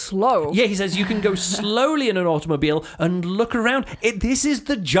go slow. Yeah, he says you can go slowly in an automobile and look around. This is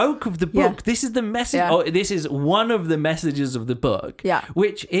the joke of the book. Yeah. This is the message. Yeah. Oh, this is one of the messages of the book. Yeah.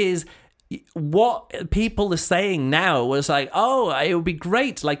 Which is, what people are saying now was like, oh, it would be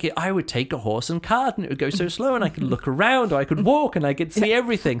great. Like, I would take a horse and cart and it would go so slow and I could look around, or I could walk and I could see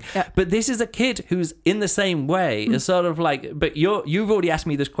everything. Yeah. But this is a kid who's in the same way. It's sort of like, but you've already asked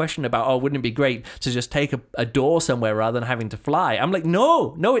me this question about, oh, wouldn't it be great to just take a door somewhere rather than having to fly? I'm like,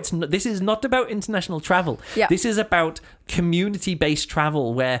 no, it's not. This is not about international travel. Yeah. This is about community-based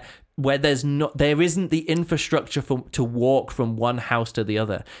travel where there isn't the infrastructure to walk from one house to the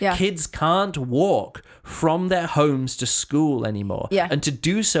other. Yeah. Kids can't walk from their homes to school anymore. Yeah. And to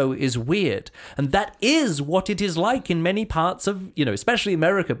do so is weird. And that is what it is like in many parts of, you know, especially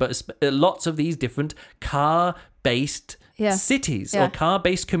America, but lots of these different car-based cities or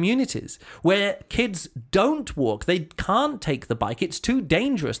car-based communities where kids don't walk. They can't take the bike. It's too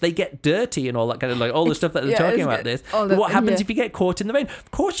dangerous. They get dirty and all that kind of, like, all the stuff that they're talking about this. What happens if you get caught in the rain? Of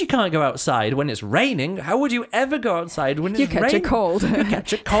course you can't go outside when it's raining. How would you ever go outside when it's raining? You catch a cold. You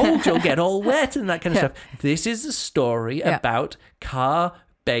catch a cold, you'll get all wet and that kind of stuff. This is a story about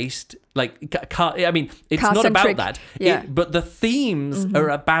car-based, like, car. I mean, it's not about that. But the themes are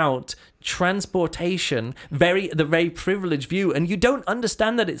about transportation, the very privileged view, and you don't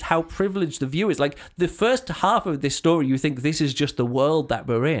understand that it's how privileged the view is. Like, the first half of this story, you think this is just the world that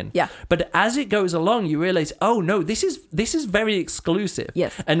we're in. Yeah. But as it goes along, you realize, oh no, this is very exclusive.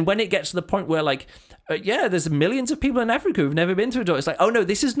 Yes. And when it gets to the point where, like, there's millions of people in Africa who've never been to a door. It's like, oh no,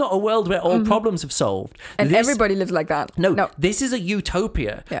 this is not a world where all problems have solved. And everybody lives like that. No, this is a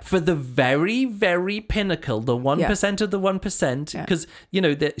utopia for the very, very pinnacle, the 1% of the 1%. Because, you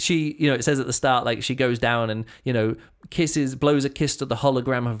know, that she, you know, it says at the start, like, she goes down and, you know, blows a kiss to the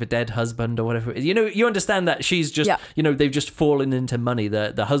hologram of a dead husband or whatever it is. You know, you understand that she's just, you know, they've just fallen into money.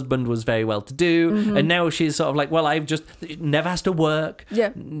 The husband was very well to do, and now she's sort of like, well, never has to work. Yeah,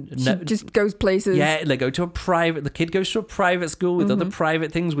 she just goes places. Yeah, they go to the kid goes to a private school with other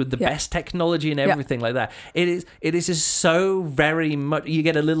private things, with the best technology and everything like that. It is just so very much, you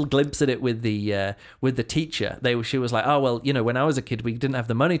get a little glimpse at it with the teacher. She was like, oh, well, you know, when I was a kid, we didn't have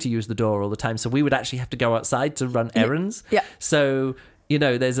the money to use the door all the time, so we would actually have to go outside to run errands. Yeah. So, you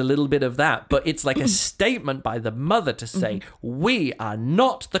know, there's a little bit of that, but it's like a statement by the mother to say, we are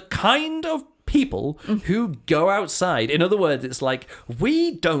not the kind of people who go outside. In other words, it's like,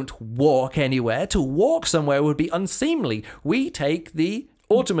 we don't walk anywhere. To walk somewhere would be unseemly. We take the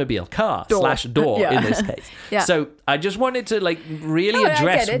automobile, car / door in this case. So I just wanted to like really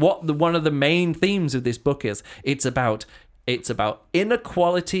address what one of the main themes of this book is. It's about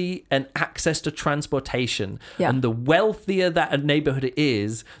inequality and access to transportation. And the wealthier that a neighborhood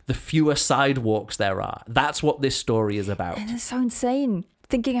is, the fewer sidewalks there are. That's what this story is about. And it's so insane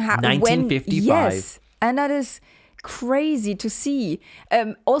thinking how 1955. Yes, and that is crazy to see.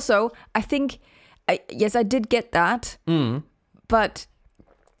 Also, I think yes, I did get that, but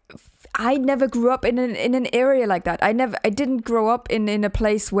I never grew up in an area like that. I didn't grow up in a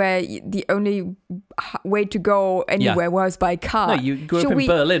place where the only way to go anywhere was by car. No, you grew up in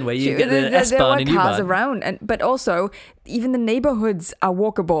Berlin where you get the S-Bahn in There were cars around, but also even the neighborhoods are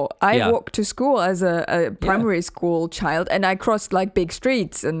walkable. I walked to school as a primary school child, and I crossed like big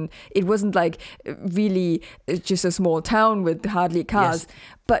streets, and it wasn't like really just a small town with hardly cars. Yes.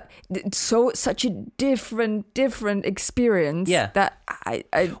 But it's such a different experience. That I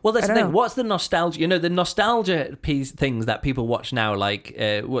well, that's the thing. What's the nostalgia? You know, the nostalgia things that people watch now, like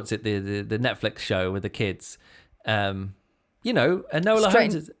what's it, the Netflix show with the kids. You know, Enola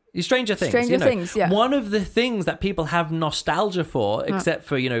Holmes. Stranger Things. One of the things that people have nostalgia for, except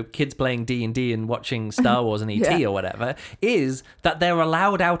for, you know, kids playing D&D and watching Star Wars and E.T. or whatever, is that they're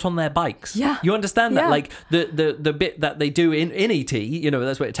allowed out on their bikes. You understand that? Like the bit that they do in E.T., you know,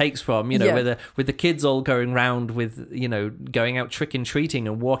 that's where it takes from, you know, with the kids all going around with, you know, going out trick-and-treating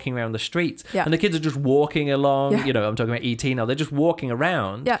and walking around the streets. And the kids are just walking along, you know, I'm talking about E.T. now, they're just walking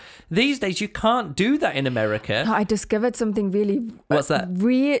around. These days, you can't do that in America. I discovered something really... What's that?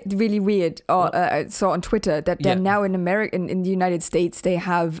 Really weird. I saw on Twitter that they're now in America, in the United States, they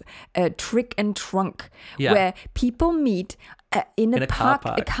have a trick and trunk where people meet in a car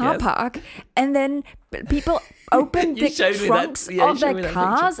park, and then people open the trunks of their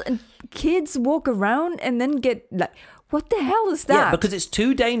cars, and kids walk around and then get like. What the hell is that? Yeah, because it's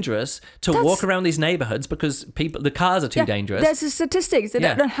too dangerous to walk around these neighborhoods because the cars are too dangerous. There's statistics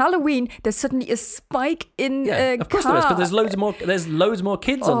that on Halloween there's suddenly a spike in of course there is, because there's loads more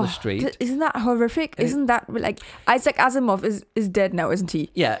kids on the street. Isn't that horrific? Isn't that like Isaac Asimov is dead now, isn't he?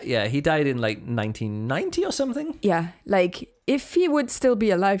 Yeah, he died in like 1990 or something. Yeah, like if he would still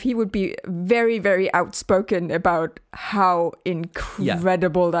be alive, he would be very, very outspoken about how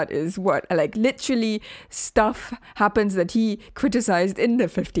incredible that is. What, like, literally stuff happens that he criticized in the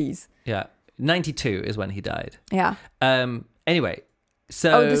 50s. Yeah. 92 is when he died. Yeah. Anyway,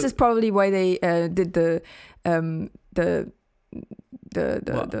 so... Oh, this is probably why they did the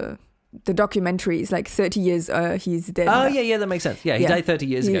documentaries, like 30 years he's dead. Oh yeah, that makes sense. Yeah, he died 30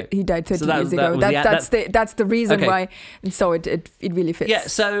 years ago. He died 30 years ago. That's the reason why. And so it really fits. Yeah,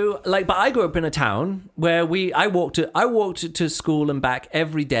 so like, but I grew up in a town where I walked to school and back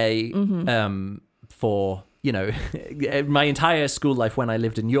every day for, you know, my entire school life when I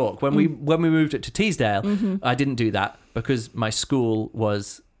lived in York. When we moved it to Teesdale, I didn't do that because my school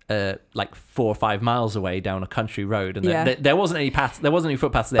was like 4 or 5 miles away down a country road, and there wasn't any paths, there wasn't any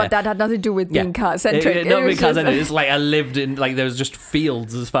footpaths there. But that had nothing to do with being car centric. Not being car centric. It's like I lived in, like, there was just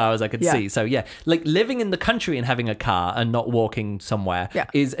fields as far as I could see. So yeah, like living in the country and having a car and not walking somewhere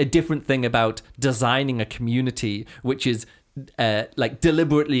is a different thing about designing a community which is like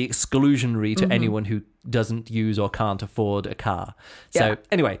deliberately exclusionary to anyone who doesn't use or can't afford a car. So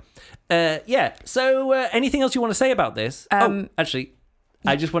anyway, so anything else you want to say about this? Actually,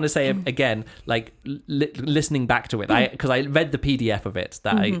 I just want to say again, like listening back to it, because I read the PDF of it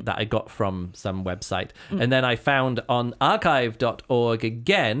that I got from some website, and then I found on archive.org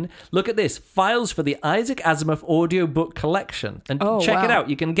again. Look at this, files for the Isaac Asimov audiobook collection, and check it out.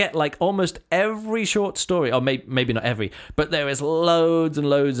 You can get like almost every short story, or maybe not every, but there is loads and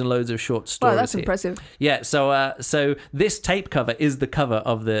loads and loads of short stories. Wow, that's here. Impressive. Yeah, so this tape cover is the cover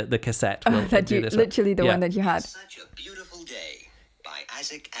of the cassette. Literally the one that you had. Such a beautiful day. By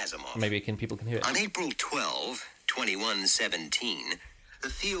Isaac Asimov. Maybe people can hear it. On April 12, 2117, the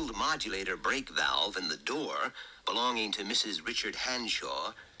field modulator brake valve in the door belonging to Mrs. Richard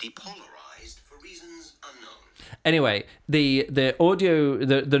Hanshaw depolarized for reasons unknown. Anyway, the audio,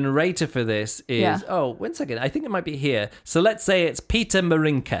 the narrator for this is... Oh, 1 second. I think it might be here. So let's say it's Peter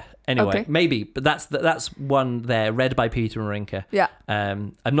Marinka. Anyway, maybe, but that's one there, read by Peter Marinka. Yeah.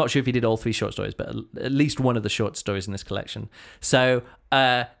 I'm not sure if he did all 3 short stories, but at least one of the short stories in this collection. So,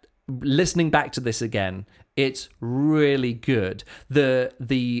 listening back to this again, it's really good.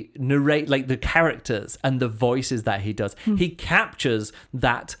 The narrate, like the characters and the voices that he does, he captures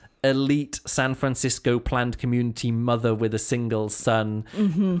that elite San Francisco planned community mother with a single son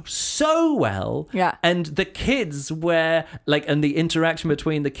so well. Yeah. And the kids were like, and the interaction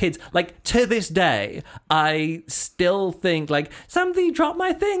between the kids, like to this day, I still think like, somebody dropped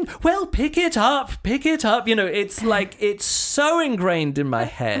my thing. Well, pick it up. You know, it's like, it's so ingrained in my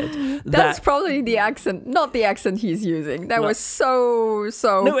head. That's probably the accent, not the accent he's using. That was so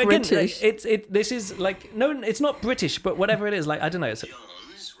no, British. Again, this is like, no, it's not British, but whatever it is, like, I don't know. It's,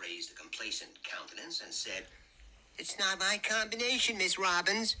 Jones raised a complacent countenance and said, "It's not my combination, Miss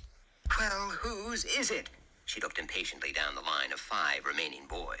Robbins." "Well, whose is it?" She looked impatiently down the line of 5 remaining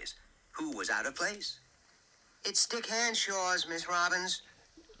boys. "Who was out of place?" "It's Dick Hanshaw's, Miss Robbins."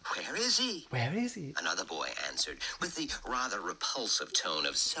 "Where is he?" where is he? Another boy answered, with the rather repulsive tone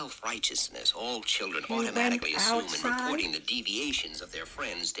of self-righteousness all children He automatically went assume outside. in reporting the deviations of their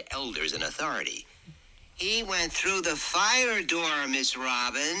friends to elders in authority. "He went through the fire door, Miss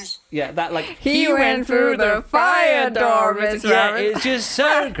Robbins." Yeah, that like He went through the fire door, Miss Yeah, Robbins. it's just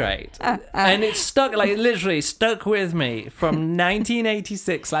so great, and it's stuck, like literally stuck with me from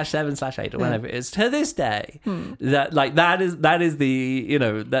 1986/7/8 or whenever it is to this day. That like that is the, you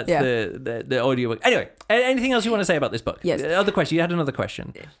know, that's the audio book. Anyway, anything else you want to say about this book? Yes. Other question. You had another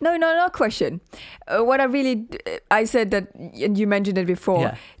question. No, not question. What I said that, and you mentioned it before,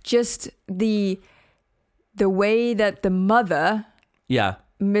 Yeah. just the way that the mother, Yeah.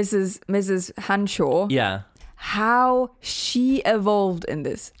 Mrs. Hanshaw, Yeah. how she evolved in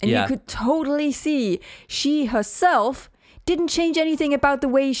this. And Yeah. you could totally see she herself didn't change anything about the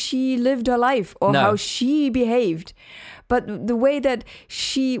way she lived her life or No. how she behaved. But the way that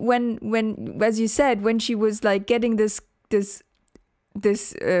she, when as you said, when she was like getting this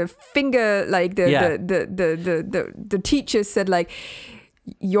finger, like the teacher said like,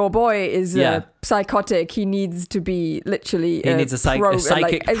 your boy is psychotic. He needs to be literally. He needs a psychic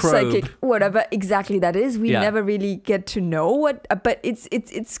probe. Psychic, whatever exactly that is. We never really get to know what. But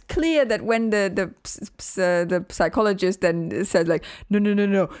it's clear that when the psychologist then says like,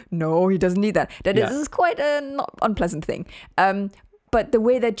 no, he doesn't need that. That is quite a not unpleasant thing. But the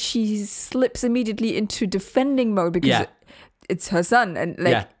way that she slips immediately into defending mode because. It's her son, and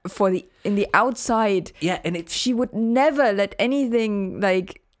like in the outside, and she would never let anything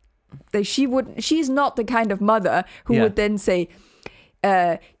like she's not the kind of mother who would then say,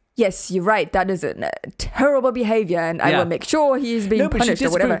 yes, you're right, that is a terrible behavior, and I will make sure he is being punished or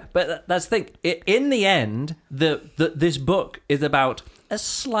whatever. But that's the thing. In the end, this book is about a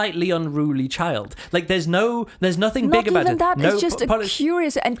slightly unruly child. Like there's nothing big about it. Not even that. It's just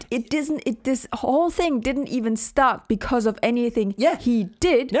curious, and this whole thing didn't even start because of anything he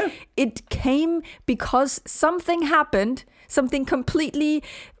did. No. It came because something happened, something completely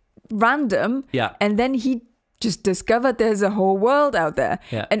random. Yeah. And then he just discovered there's a whole world out there.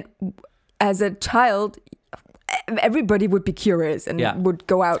 Yeah. And as a child, everybody would be curious and would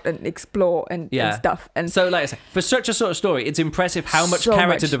go out and explore and stuff. And so, like I say, for such a sort of story, it's impressive how much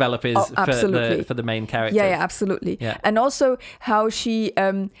character development is for the main character. Yeah, absolutely. Yeah. And also how she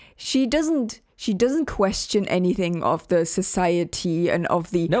doesn't question anything of the society and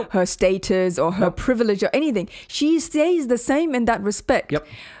of her status or her privilege or anything. She stays the same in that respect. Yep.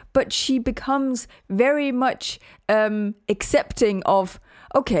 But she becomes very much accepting of,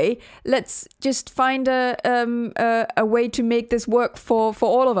 okay, let's just find a way to make this work for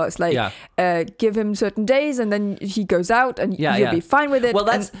all of us. Like, give him certain days, and then he goes out, and he'll be fine with it. Well,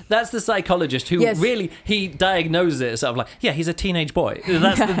 that's the psychologist who really he diagnoses it sort of like, he's a teenage boy.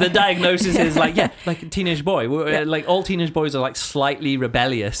 That's the diagnosis is like a teenage boy. Like all teenage boys are like slightly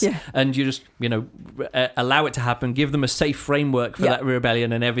rebellious, and you just allow it to happen, give them a safe framework for that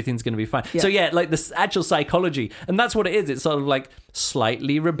rebellion, and everything's going to be fine. So like the actual psychology, and that's what it is. It's sort of like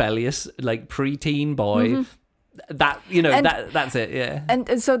slightly rebellious, like preteen boy. That that's it.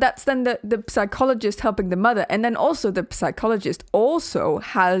 And so that's then the psychologist helping the mother, and then also the psychologist also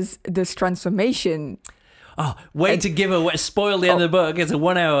has this transformation. Oh, spoil the end of the book. It's a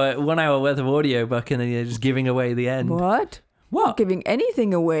one hour worth of audio book, and then you're just giving away the end. What? Not giving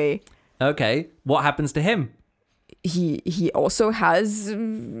anything away. Okay, what happens to him? He also has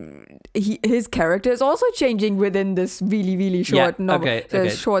his character is also changing within this really, really short novel,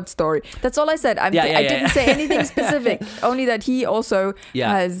 short story. That's all I said. I didn't say anything specific. Only that he also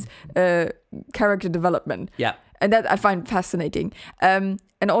has character development. Yeah, and that I find fascinating. And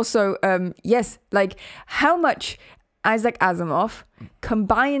also, like how much Isaac Asimov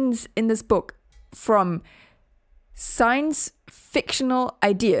combines in this book from science fictional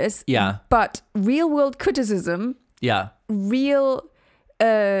ideas, but real world criticism. Yeah. Real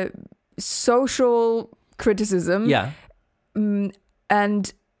social criticism. Yeah.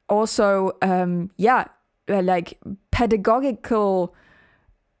 And also like pedagogical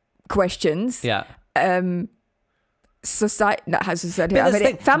questions. Yeah. Society,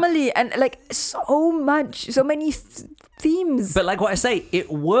 family, and like so many themes. But like what I say,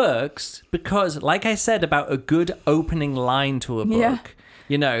 it works because, like I said about a good opening line to a book,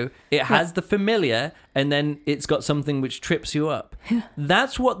 you know, it has the familiar and then it's got something which trips you up. Yeah.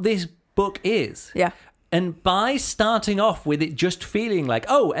 That's what this book is. Yeah. And by starting off with it just feeling like,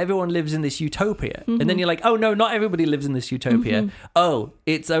 oh, everyone lives in this utopia. And then you're like, oh, no, not everybody lives in this utopia. Oh,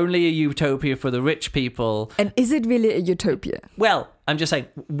 it's only a utopia for the rich people. And is it really a utopia? Well, I'm just saying,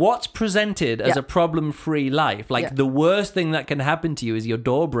 what's presented as a problem-free life, like the worst thing that can happen to you is your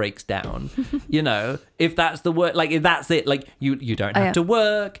door breaks down, you know, if that's the worst, like if that's it, like you don't have to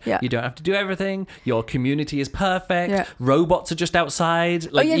work, you don't have to do everything, your community is perfect, robots are just outside.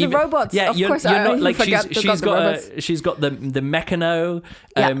 Like the robots, of course, you're not, like she's got the mechano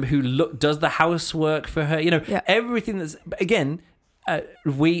does the housework for her, you know, everything that's, again,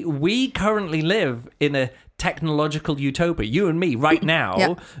 we currently live in a technological utopia, you and me right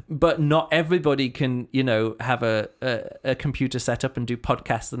now, but not everybody can, you know, have a computer set up and do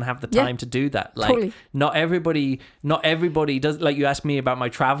podcasts and have the time to do that. Like not everybody does. Like you asked me about my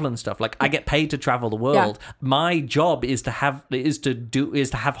travel and stuff. Like I get paid to travel the world. My job is to have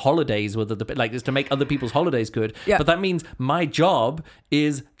holidays with is to make other people's holidays good. But that means my job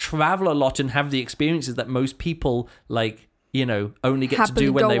is travel a lot and have the experiences that most people, like, you know, only get to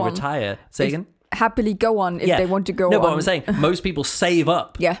do when they retire. Say again? Happily go on if they want to go on. No, but I'm saying most people save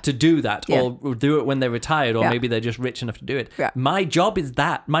up to do that or do it when they're retired, or maybe they're just rich enough to do it. My job is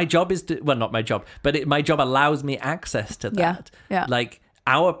that. My job is to, well, not my job, but my job allows me access to that. Like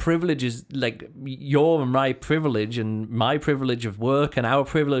our privilege is like your and my privilege and my privilege of work and our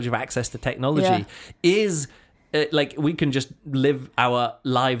privilege of access to technology is... like we can just live our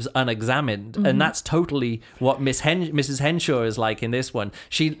lives unexamined, and that's totally what Mrs. Henshaw is like in this one.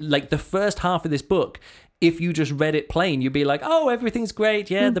 She, like, the first half of this book, if you just read it plain, you'd be like, oh, everything's great.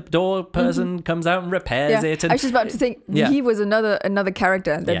 The door person comes out and repairs it. And I was just about to think he was another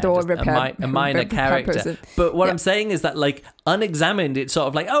character, the door repair. A minor character. Person. But what I'm saying is that, like, unexamined, it's sort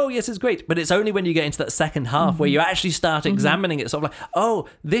of like, oh, yes, it's great. But it's only when you get into that second half where you actually start examining it, sort of like, oh,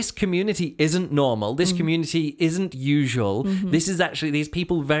 this community isn't normal. This community isn't usual. This is actually these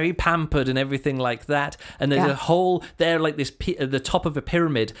people very pampered and everything like that. And there's a whole, they're like this, the top of a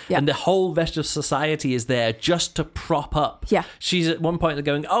pyramid, and the whole rest of society is there just to prop up. She's at one point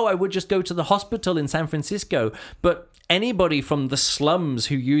going, oh, I would just go to the hospital in San Francisco, but anybody from the slums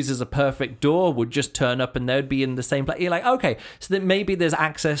who uses a perfect door would just turn up and they'd be in the same place. You're like, okay, so that maybe there's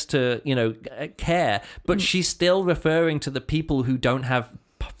access to, you know, care, but she's still referring to the people who don't have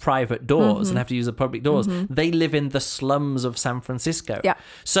private doors and have to use the public doors. They live in the slums of San Francisco.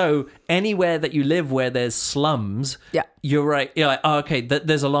 So anywhere that you live where there's slums, you're right. You're like, oh, okay,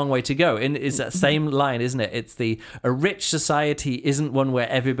 there's a long way to go. And it's that same line, isn't it? It's a rich society isn't one where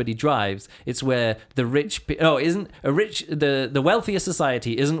everybody drives. It's where the the wealthier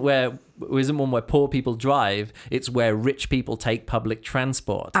society isn't one where poor people drive. It's where rich people take public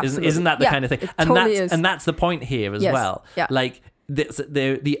transport. Isn't that the kind of thing? And that's the point here as well. Like,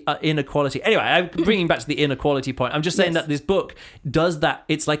 the inequality. Anyway, I'm bringing back to the inequality point. I'm just saying that this book does that.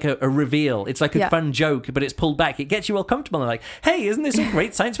 It's like a reveal. It's like a fun joke, but it's pulled back. It gets you all comfortable and like, hey, isn't this a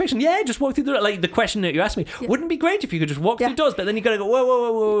great science fiction? Yeah, just walk through the, like the question that you asked me. Wouldn't it be great if you could just walk through doors? But then you got to go,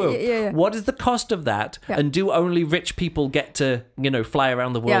 whoa. What is the cost of that? And do only rich people get to, you know, fly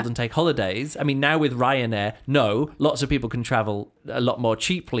around the world and take holidays? I mean, now with Ryanair, no, lots of people can travel a lot more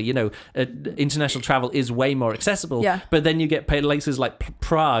cheaply. You know, international travel is way more accessible. But then you get paid places like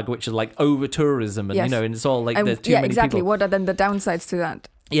Prague, which is like over tourism, and you know, and it's all like there's too many people. What are then the downsides to that?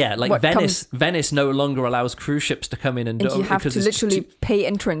 Yeah, like Venice no longer allows cruise ships to come in and you have to literally pay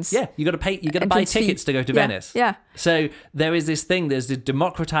entrance. Yeah, you got to pay. You got to buy tickets to go to Venice. Yeah. So there is this thing. There's the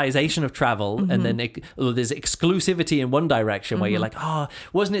democratization of travel, and then there's exclusivity in one direction where you're like, oh,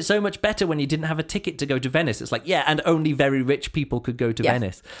 wasn't it so much better when you didn't have a ticket to go to Venice? It's like, yeah, and only very rich people could go to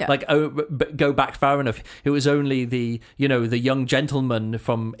Venice. Like, go back far enough. It was only the young gentleman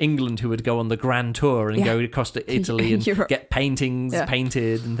from England who would go on the grand tour and go across to Italy and get paintings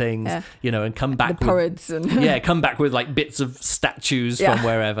painted and things, you know, and come back the poets come back with like bits of statues from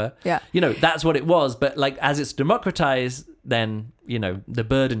wherever. You know, that's what it was. But like, as it's democratized, then, you know, the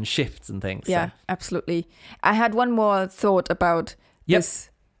burden shifts and things. Absolutely. I had one more thought about this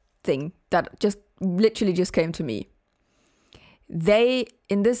thing that just literally just came to me. They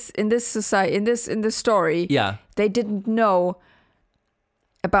in this society, in this story, they didn't know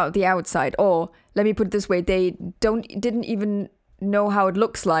about the outside, or let me put it this way, they didn't even know how it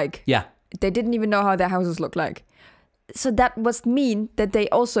looks like. Yeah. They didn't even know how their houses look like. So that must mean that they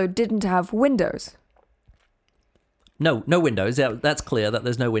also didn't have windows. No windows. Yeah, that's clear that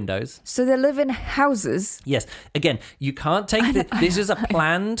there's no windows. So they live in houses. Yes. Again, you can't take this is a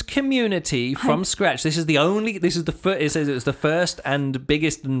planned community from scratch. This is the first. It says it was the first and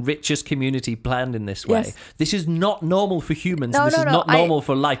biggest and richest community planned in this way. Yes. This is not normal for humans. This is not normal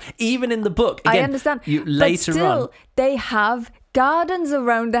for life. Even in the book. Again, I understand. Later but still, on, they have gardens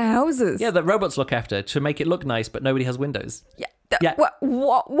around the houses. Yeah, that robots look after to make it look nice, but nobody has windows. Yeah. Yeah.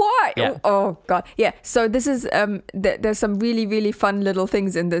 Why? Yeah. Oh God. Yeah. So this is there's some really, really fun little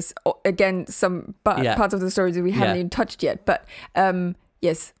things in this. Again, some parts of the story that we haven't even touched yet. But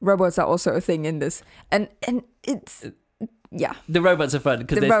yes, robots are also a thing in this, and it's. Yeah, the robots are fun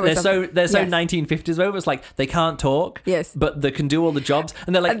because they're so 1950s robots. Like they can't talk, yes, but they can do all the jobs,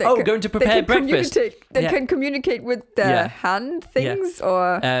 and they're like, going to prepare breakfast. They can communicate with their hand things,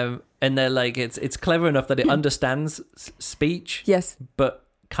 or and they're like, it's clever enough that it understands speech, yes, but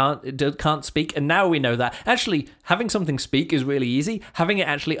can't speak. And now we know that actually having something speak is really easy. Having it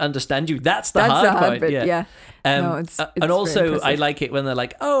actually understand you, that's the hard part. Bit, yeah. No, it's and also I like it when they're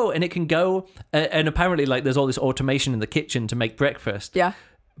like, oh, and it can go and apparently like there's all this automation in the kitchen to make breakfast. Yeah.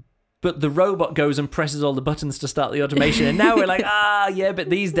 But the robot goes and presses all the buttons to start the automation, and now we're like,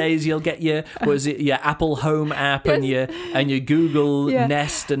 but these days you'll get your Apple Home app and your Google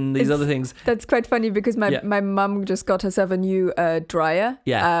Nest and these other things. That's quite funny because my mum just got herself a new dryer.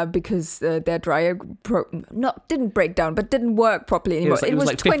 Yeah. Because their dryer didn't break down, but didn't work properly anymore. It was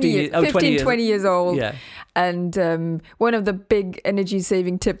like 20 years old. Yeah. And one of the big energy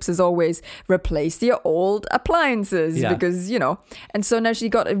saving tips is always replace your old appliances because and so now she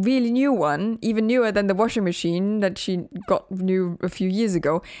got a really new one, even newer than the washing machine that she got new a few years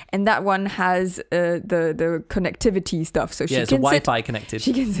ago, and that one has the connectivity stuff. So it's Wi-Fi connected.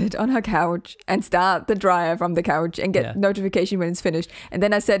 She can sit on her couch and start the dryer from the couch and get notification when it's finished. And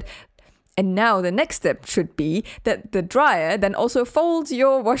then I said, and now the next step should be that the dryer then also folds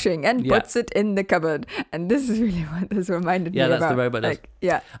your washing and puts it in the cupboard. And this is really what this reminded me about. Yeah, that's the robot. Like,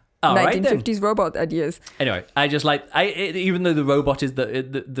 1950s robot ideas. Anyway, I just like even though the robot is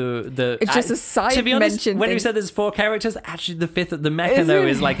the it's just a side to be honest, mention when thing. you said there's 4 characters, actually the mecha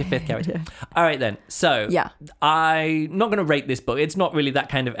is like a 5th character. Yeah. All right then. So I'm not going to rate this book. It's not really that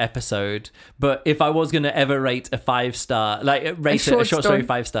kind of episode. But if I was going to ever rate a 5-star, like rate a short story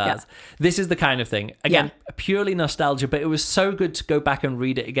 5 stars, this is the kind of thing. Again, purely nostalgia. But it was so good to go back and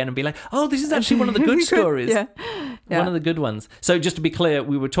read it again and be like, oh, this is actually one of the good stories. One of the good ones. So just to be clear,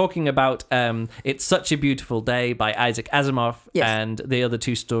 we were talking about It's Such a Beautiful Day by Isaac Asimov, and the other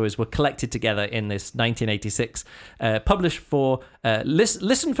 2 stories were collected together in this 1986, published for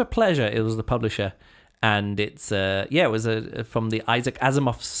Listen for Pleasure. It was the publisher, and it's it was from the Isaac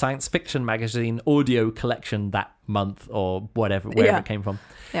Asimov science fiction magazine audio collection that month or wherever it came from.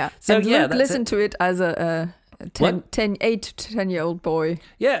 Yeah. So and listen to it as a 8 to 10-year-old boy.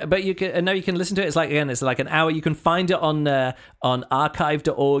 Yeah, but you can, and now you can listen to it. It's like an hour. You can find it on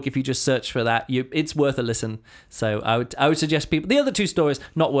archive.org if you just search for that. It's worth a listen. So I would suggest people. The other 2 stories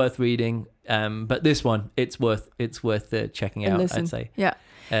not worth reading, but this one it's worth checking out. Listen. I'd say. Yeah.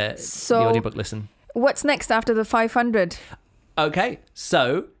 So the audiobook listen. What's next after the 500? Okay,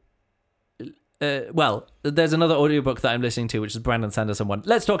 so. There's another audiobook that I'm listening to, which is Brandon Sanderson one.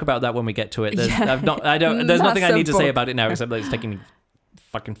 Let's talk about that when we get to it. There's nothing I need to say about it now, except that it's taking me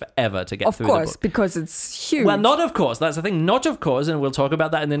fucking forever to get through the book. Of course, because it's huge. Well, not of course. That's the thing. Not of course, and we'll talk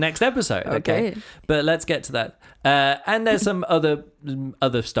about that in the next episode. Okay. But let's get to that. And there's some other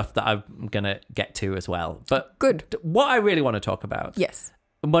stuff that I'm gonna get to as well. But good. What I really want to talk about. Yes.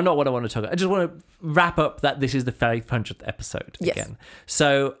 Well, not what I want to talk about. I just want to wrap up that this is the 500th episode again.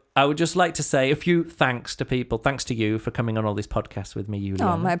 So I would just like to say a few thanks to people. Thanks to you for coming on all these podcasts with me,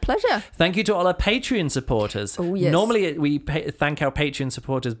 Juliana. Oh, my pleasure. Thank you to all our Patreon supporters. Oh, yes. Normally we thank our Patreon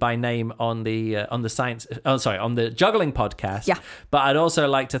supporters by name on the Juggling podcast. Yeah. But I'd also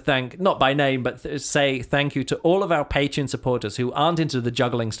like to thank, not by name, but say thank you to all of our Patreon supporters who aren't into the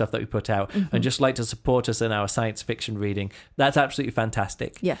juggling stuff that we put out and just like to support us in our science fiction reading. That's absolutely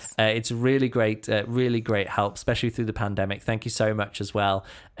fantastic. Yes. It's really great help, especially through the pandemic. Thank you so much as well.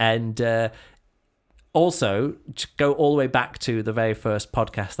 And also, go all the way back to the very first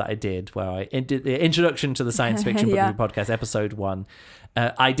podcast that I did, where I did the introduction to the science fiction book review podcast, episode 1.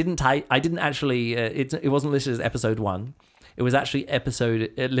 I didn't actually. It wasn't listed as episode 1. It was actually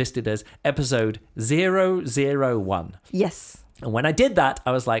listed as episode 001. Yes. And when I did that,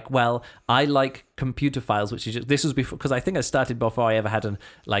 I was like, well, I like computer files, which is just, this was before, because I think I started before I ever had an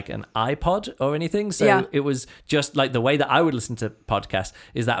iPod or anything. So it was just like the way that I would listen to podcasts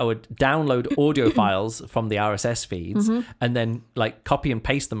is that I would download audio files from the RSS feeds and then like copy and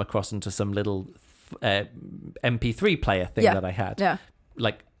paste them across into some little MP3 player thing that I had. Yeah.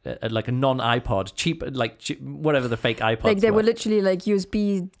 Like a non-iPod, cheap, whatever the fake iPods like they were literally like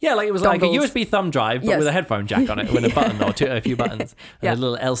USB. Yeah, like it was dongles. Like a USB thumb drive, but with a headphone jack on it, with a button or a few buttons, and a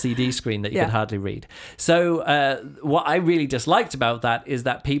little LCD screen that you could hardly read. So what I really disliked about that is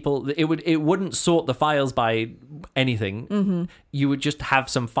that it wouldn't sort the files by anything. You would just have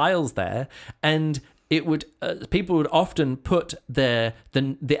some files there, and it would people would often put the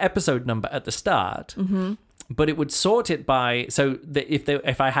episode number at the start. But it would sort it by, so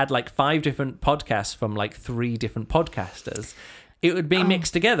if I had like 5 different podcasts from like 3 different podcasters, it would be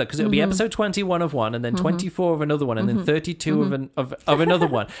mixed together because it would be episode 21 of one and then 24 of another one and then 32 of another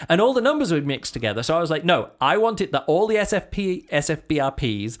one. And all the numbers would mix together. So I was like, no, I want it that all the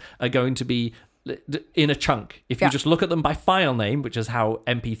SFBRPs are going to be in a chunk. If you just look at them by file name, which is how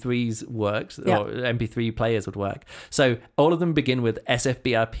MP3s works, or MP3 players would work. So all of them begin with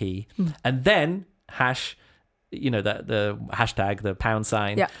SFBRP and then hash, the hashtag, the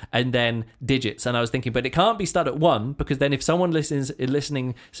 £, and then digits. And I was thinking, but it can't be started at 1 because then if someone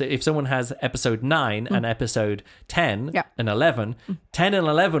listening, so if someone has episode 9 and episode 10 and 11, 10 and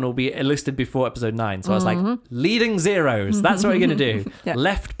 11 will be listed before episode 9. So I was like, leading zeros. That's what we're going to do.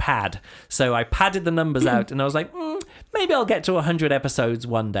 Left pad. So I padded the numbers out and I was like, maybe I'll get to 100 episodes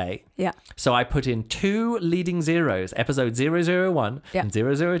one day. Yeah. So I put in 2 leading zeros, episode 001 and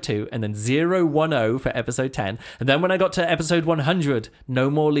 002, and then 010 for episode 10. And then when I got to episode 100,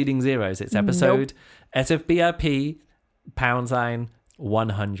 no more leading zeros. It's episode SFBRP #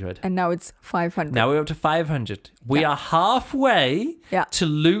 100. And now it's 500. Now we're up to 500. We are halfway to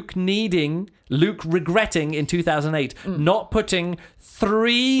Luke regretting in 2008 not putting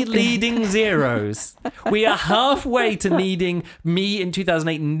 3 leading zeros. We are halfway to needing me in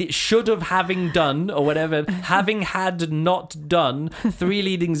 2008 should have having done or whatever, having had not done 3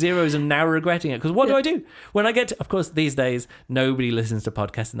 leading zeros and now regretting it. Because what do I do? When I get to, of course, these days, nobody listens to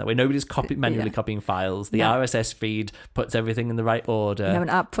podcasts in that way. Nobody's manually copying files. The RSS feed puts everything in the right order. You have an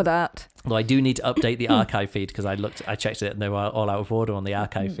app for that. Well, I do need to update the archive feed because I checked it and they were all out of order on the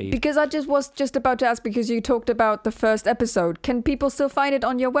archive feed. Because I was just about to ask, because you talked about the first episode. Can people still find it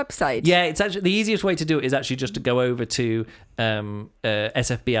on your website? Yeah, it's actually the easiest way to do it is actually just to go over to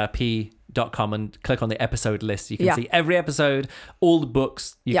sfbrp.com and click on the episode list. You can see every episode, all the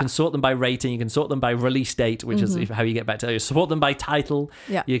books. You can sort them by rating. You can sort them by release date, which is how you get back to. You sort them by title.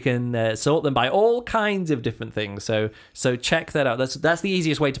 Yeah. You can sort them by all kinds of different things. So check that out. That's the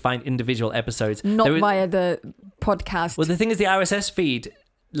easiest way to find individual episodes. Not via the podcast. Well, the thing is, the RSS feed,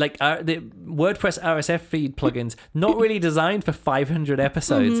 like the WordPress RSS feed plugins, not really designed for 500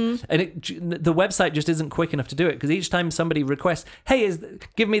 episodes, and the website just isn't quick enough to do it because each time somebody requests, "Hey,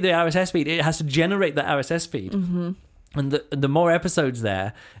 give me the RSS feed," it has to generate the RSS feed, and the more episodes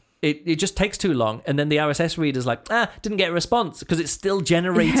there. It just takes too long, and then the RSS reader's like, didn't get a response because it's still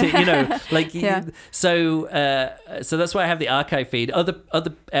generating, So that's why I have the archive feed. Other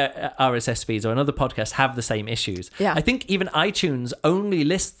RSS feeds or another podcast have the same issues. Yeah. I think even iTunes only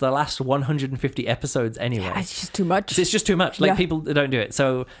lists the last 150 episodes anyway. Yeah, it's just too much. It's just too much. Like people don't do it,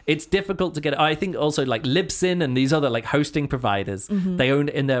 so it's difficult to get. I think also like Libsyn and these other like hosting providers, they own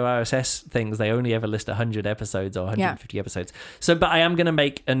in their RSS things. They only ever list 100 episodes or 150 episodes. So, but I am going to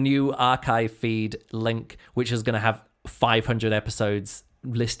make a new archive feed link which is going to have 500 episodes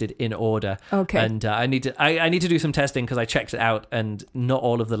listed in order. Okay. And I need to do some testing because I checked it out and not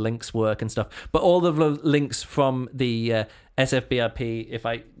all of the links work and stuff, but all of the links from the SFBRP, if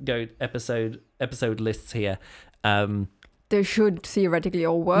I go episode lists here, they should theoretically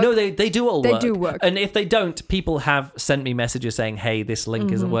all work. No, they do all work. They do work. And if they don't, people have sent me messages saying, hey, this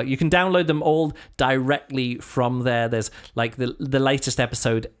link isn't working. You can download them all directly from there. There's like the latest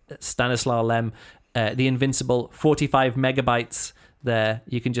episode, Stanislaw Lem, The Invincible, 45 megabytes there.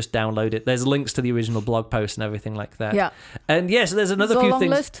 You can just download it. There's links to the original blog post and everything like that. Yeah. And so there's another few things.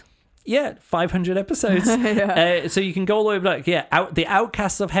 List? Yeah, 500 episodes. So you can go all the way back. Yeah, The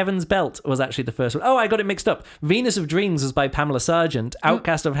Outcasts of Heaven's Belt was actually the first one. Oh, I got it mixed up. Venus of Dreams was by Pamela Sargent.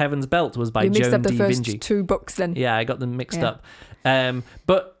 Outcast of Heaven's Belt was by Joan D. Vinci. You mixed up the first 2 books then. Yeah, I got them mixed up.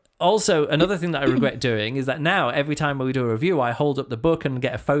 But Also, another thing that I regret doing is that now every time we do a review, I hold up the book and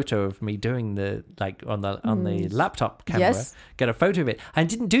get a photo of me doing the on the laptop camera. Yes. Get a photo of it. I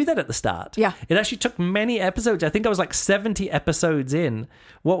didn't do that at the start. Yeah. It actually took many episodes. I think I was like 70 episodes in.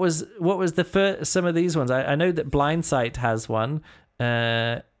 What was the first? Some of these ones. I know that Blindsight has one.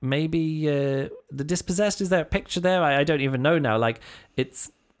 Maybe The Dispossessed. Is there a picture there? I don't even know now. Like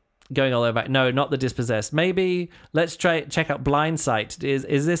it's going all the way back. No, not The Dispossessed. Maybe let's check out Blindsight.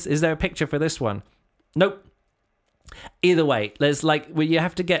 Is there a picture for this one? Nope. Either way, there's you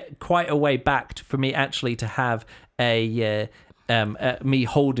have to get quite a way back for me actually to have a me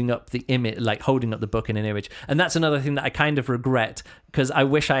holding up the image, like holding up the book in an image. And that's another thing that I kind of regret, because I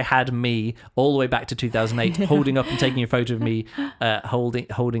wish I had me all the way back to 2008 holding up and taking a photo of me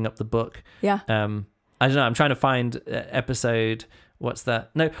holding up the book. Yeah. I don't know. I'm trying to find episode. What's that?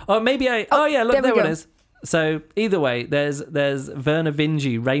 No. Oh, maybe I. Oh, yeah. Look, there one is. So either way, there's Vernor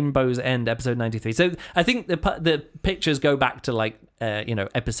Vinge, Rainbow's End, episode 93. So I think the pictures go back to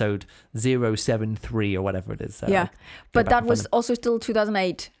episode 073 or whatever it is. So yeah, but that was also still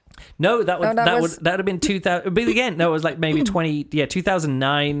 2008. No, that would have been 2000. But again, no, it was like maybe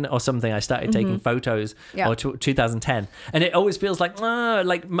 2009 or something. I started taking photos, or 2010, and it always feels like I've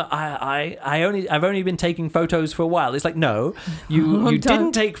only been taking photos for a while. It's like, no, you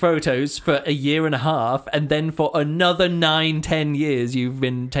didn't take photos for a year and a half, and then for another 9-10 years you've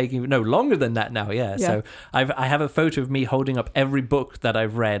been taking longer than that now. Yeah. So I have a photo of me holding up every book that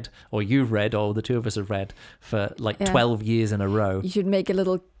I've read, or you've read, or the two of us have read for 12 years in a row. You should make a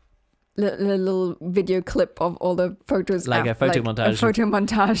little video clip of all the photos, a photo montage. A photo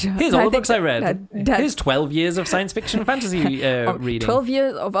montage. Here's all the books I read. Here's 12 years of science fiction and fantasy reading. 12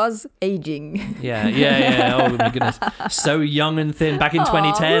 years of us aging. Yeah. Oh my goodness, so young and thin. Back in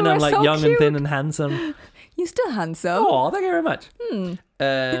 2010, I'm like so young and thin and handsome. You're still handsome. Oh, thank you very much.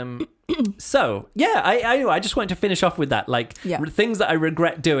 So yeah, I just wanted to finish off with that, things that I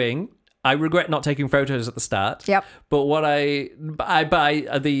regret doing. I regret not taking photos at the start. Yep. But what I buy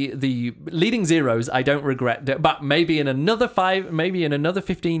the leading zeros, I don't regret. But maybe in another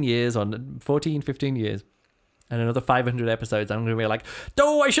 15 years, or 14, 15 years, and another 500 episodes, I'm going to be like,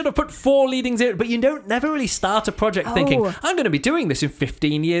 I should have put 4 leading zeros. But you never really start a project thinking, I'm going to be doing this in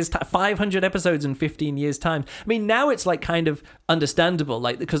 15 years, 500 episodes in 15 years time. I mean, now it's kind of understandable,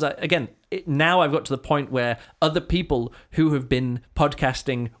 because now I've got to the point where other people who have been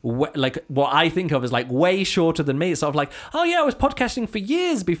podcasting, what I think of as way shorter than me, it's sort of like, oh yeah, I was podcasting for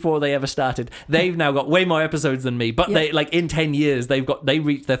years before they ever started. They've now got way more episodes than me, but they in 10 years they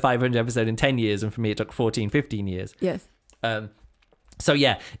reached their 500 episode in 10 years, and for me it took 14, 15 years. Yes. So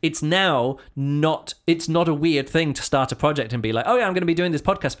yeah, it's not a weird thing to start a project and be like, oh yeah, I'm going to be doing this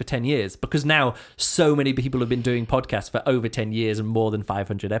podcast for 10 years, because now so many people have been doing podcasts for over 10 years and more than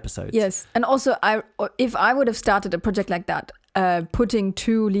 500 episodes. Yes. And also, if I would have started a project like that, putting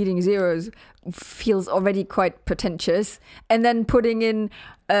 2 leading zeros feels already quite pretentious, and then putting in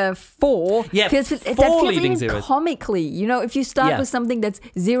 4 feels leading even zeros comically. If you start with something that's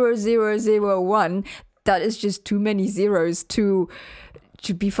 0001, that is just too many zeros to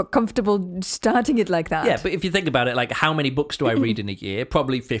be comfortable starting it like that. Yeah, but if you think about it, how many books do I read in a year?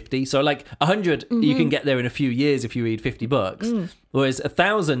 Probably 50. So 100, you can get there in a few years if you read 50 books. Whereas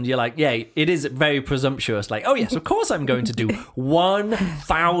 1,000, you're like, yeah, it is very presumptuous. Oh yes, of course I'm going to do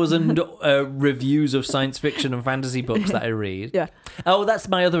 1,000 reviews of science fiction and fantasy books that I read. Yeah. Oh, that's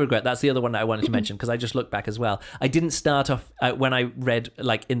my other regret. That's the other one that I wanted to mention, because I just looked back as well. I didn't start off when I read,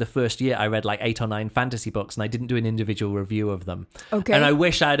 in the first year, I read 8 or 9 fantasy books, and I didn't do an individual review of them. Okay. And I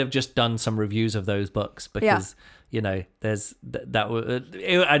wish I'd have just done some reviews of those books, because... there's that.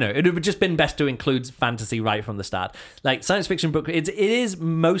 I know it would have just been best to include fantasy right from the start. Science fiction book, it is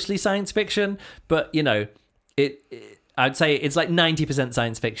mostly science fiction, but I'd say it's 90%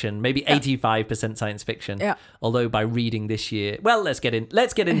 science fiction, maybe 85% science fiction. Yeah. Although by reading this year, well, let's get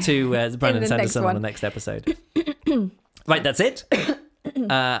into Brandon Sanderson on the next episode. Right, that's it.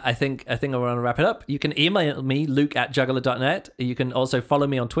 I think I want to wrap it up. You can email me, luke@juggler.net. You can also follow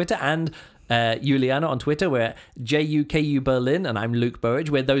me on Twitter, and Juliana on Twitter. We're JUKU Berlin, and I'm Luke Burridge.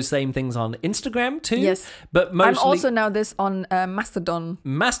 We're those same things on Instagram too. Yes, but mostly... I'm also now this on Mastodon.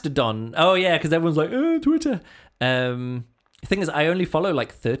 Mastodon. Oh yeah, because everyone's like, Twitter. The thing is, I only follow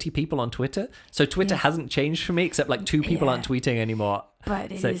 30 people on Twitter, so Twitter hasn't changed for me, except 2 people aren't tweeting anymore.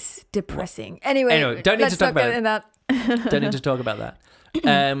 But it is depressing. Anyway, don't need to talk about it. Don't need to talk about that.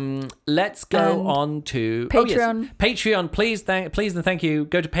 Let's go on to Patreon. Patreon, please and thank you.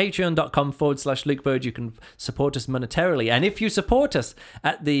 Go to patreon.com/Luke Bird. You can support us monetarily. And if you support us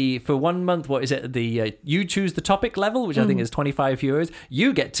for 1 month, what is it? You choose the topic level, which I think is €25,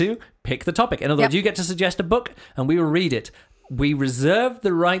 you get to pick the topic. In other words, you get to suggest a book and we will read it. We reserve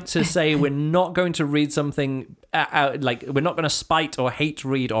the right to say we're not going to read something like we're not going to spite or hate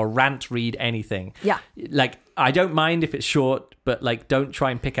read or rant read anything. Yeah. Like, I don't mind if it's short, but like, don't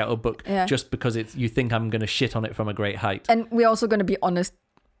try and pick out a book just because you think I'm going to shit on it from a great height. And we're also going to be honest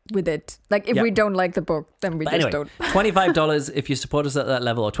with it. Like, if we don't like the book, then we just don't. $25 if you support us at that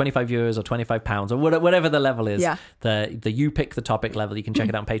level, or €25 or £25 or whatever the level is. Yeah. The you pick the topic level. You can check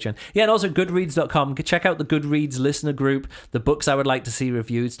it out on Patreon. Yeah, and also Goodreads.com. Check out the Goodreads listener group. The books I would like to see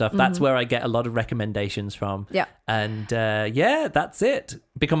reviewed stuff. That's where I get a lot of recommendations from. Yeah. And that's it.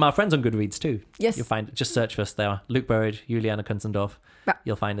 Become our friends on Goodreads too. Yes. You'll find it. Just search for us there. Luke Burridge, Juliana Kunzendorf. Yeah.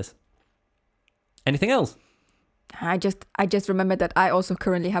 You'll find us. Anything else? I just remembered that I also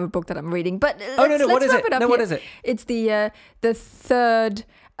currently have a book that I'm reading. But no! What is it? What is it? It's the third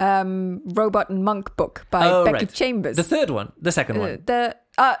Robot and Monk book by Becky Chambers. The third one, the second one.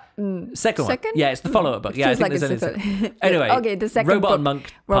 Second one. Yeah, it's the follow-up book. Yeah, I think there's only anyway. Okay, the second Robot book, and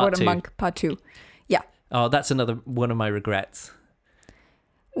Monk Robot and Monk Part 2. Yeah. Oh, that's another one of my regrets.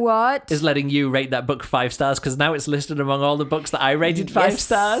 What? Is letting you rate that book 5 stars, because now it's listed among all the books that I rated 5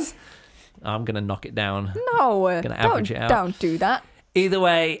 stars. I'm going to knock it down. No, I'm going to average it out. Don't do that. Either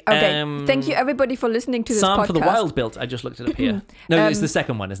way. Okay, thank you everybody for listening to this Psalm podcast. for the Wild Built. I just looked it up here. No, it's the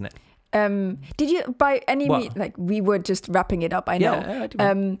second one, isn't it? Did you, by any means, like, we were just wrapping it up, I know.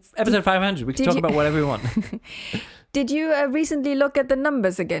 Yeah, episode 500. We can talk about whatever we want. Did you recently look at the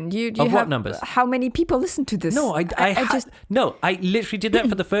numbers again? What numbers? How many people listen to this? No, I literally did that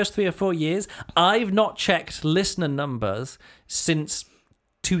for the first 3 or 4 years. I've not checked listener numbers since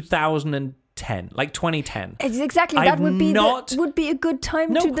 2010, like 2010. Exactly. That would be a good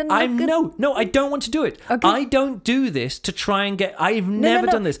time to then look I don't want to do it. Okay. I don't do this to try and get. I've never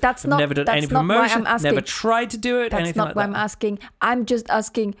done this. I've never done any promotion. Never tried to do it. That's anything not like why that. I'm asking. I'm just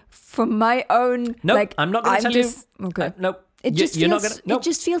asking for my own. Nope, like, I'm not going to tell you. Okay. Nope. It just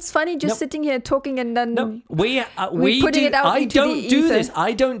feels funny just sitting here talking and then we putting do, it out I into don't the do ether. this.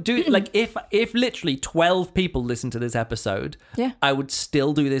 I don't do like if literally 12 people listen to this episode, I would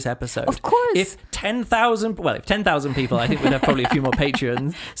still do this episode. Of course. If 10,000 people, I think we'd have probably a few more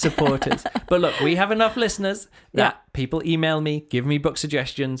Patreon supporters. But look, we have enough listeners that people email me, give me book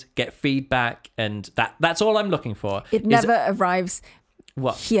suggestions, get feedback, and that's all I'm looking for. It never arrives.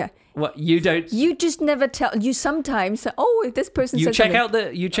 What? Here. What, you don't? You just never tell. You sometimes say, "Oh, if this person says check something." out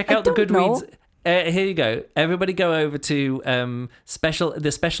the Goodreads. Here you go. Everybody go over to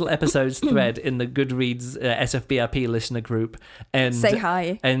the special episodes thread in the Goodreads SFBRP listener group and say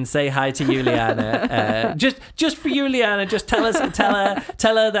hi. And say hi to Juliana. just for Juliana, just tell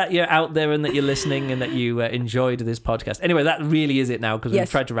her that you're out there and that you're listening and that you enjoyed this podcast. Anyway, that really is it now, because we've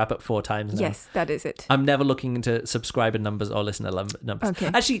tried to wrap up 4 times now. Yes, that is it. I'm never looking into subscriber numbers or listener numbers.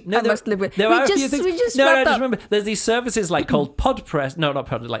 Okay. Actually, no, I must live with. There are a few things. Just remember, there's these services like called Podpress. No, not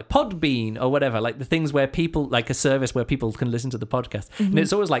Pod, like Podbean or whatever. Like the things where people, like a service where people can listen to the podcast. And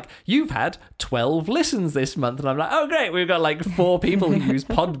it's always like, you've had 12 listens this month. And I'm like, oh, great. We've got like 4 people who use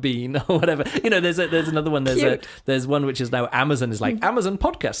Podbean or whatever. You know, there's another one. There's one which is now Amazon is like, Amazon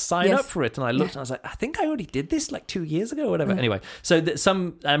Podcast, sign up for it. And I looked and I was like, I think I already did this like 2 years ago or whatever. Anyway, so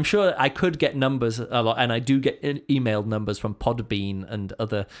I'm sure I could get numbers a lot. And I do get emailed numbers from Podbean and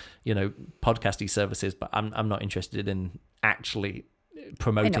other, podcasty services. But I'm not interested in actually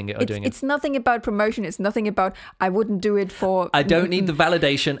promoting it or doing it. It's nothing about promotion. It's nothing about I wouldn't do it for. I don't need the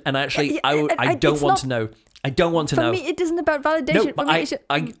validation, and actually, I don't want to know. I don't want to know. For me, it isn't about validation. No, but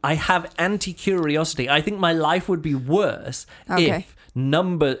I have anti-curiosity. I think my life would be worse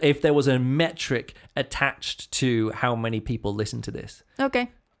if there was a metric attached to how many people listen to this.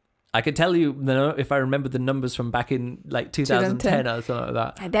 Okay. I could tell you, if I remember the numbers from back in like 2010 or something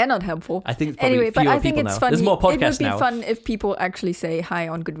like that. They're not helpful. I think it's probably fewer people now. There's more podcasts now. It would be fun if people actually say hi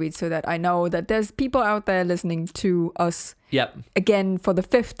on Goodreads, so that I know that there's people out there listening to us. Yep. Again, for the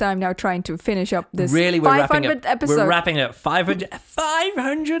 5th time now, trying to finish up this 500 episode. We're wrapping up 500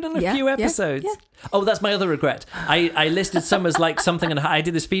 and a few episodes. Yeah. Oh, that's my other regret. I listed some as like something, and I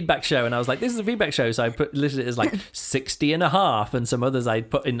did this feedback show, and I was like, this is a feedback show, so I listed it as like 60 and a half, and some others I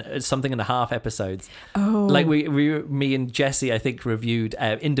put in something and a half episodes. Oh. Like me and Jesse, I think, reviewed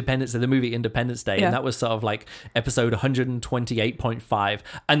Independence Day, the movie Independence Day, and that was sort of like episode 128.5,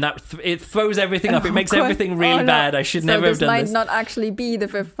 and that it throws everything up. It makes everything really bad. I should never have might not actually be the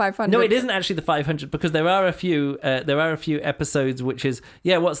 500. No, it isn't actually the 500 because there are a few episodes which is,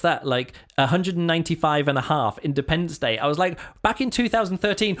 what's that, like 195 and a half, Independence Day. I was like, back in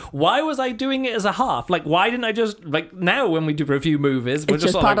 2013, why was I doing it as a half? Like, why didn't I just, like, now when we do review movies, we're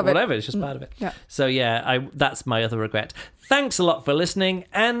just part of whatever, it's just part of it. Yeah. So that's my other regret. Thanks a lot for listening,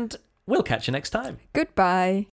 and we'll catch you next time. Goodbye.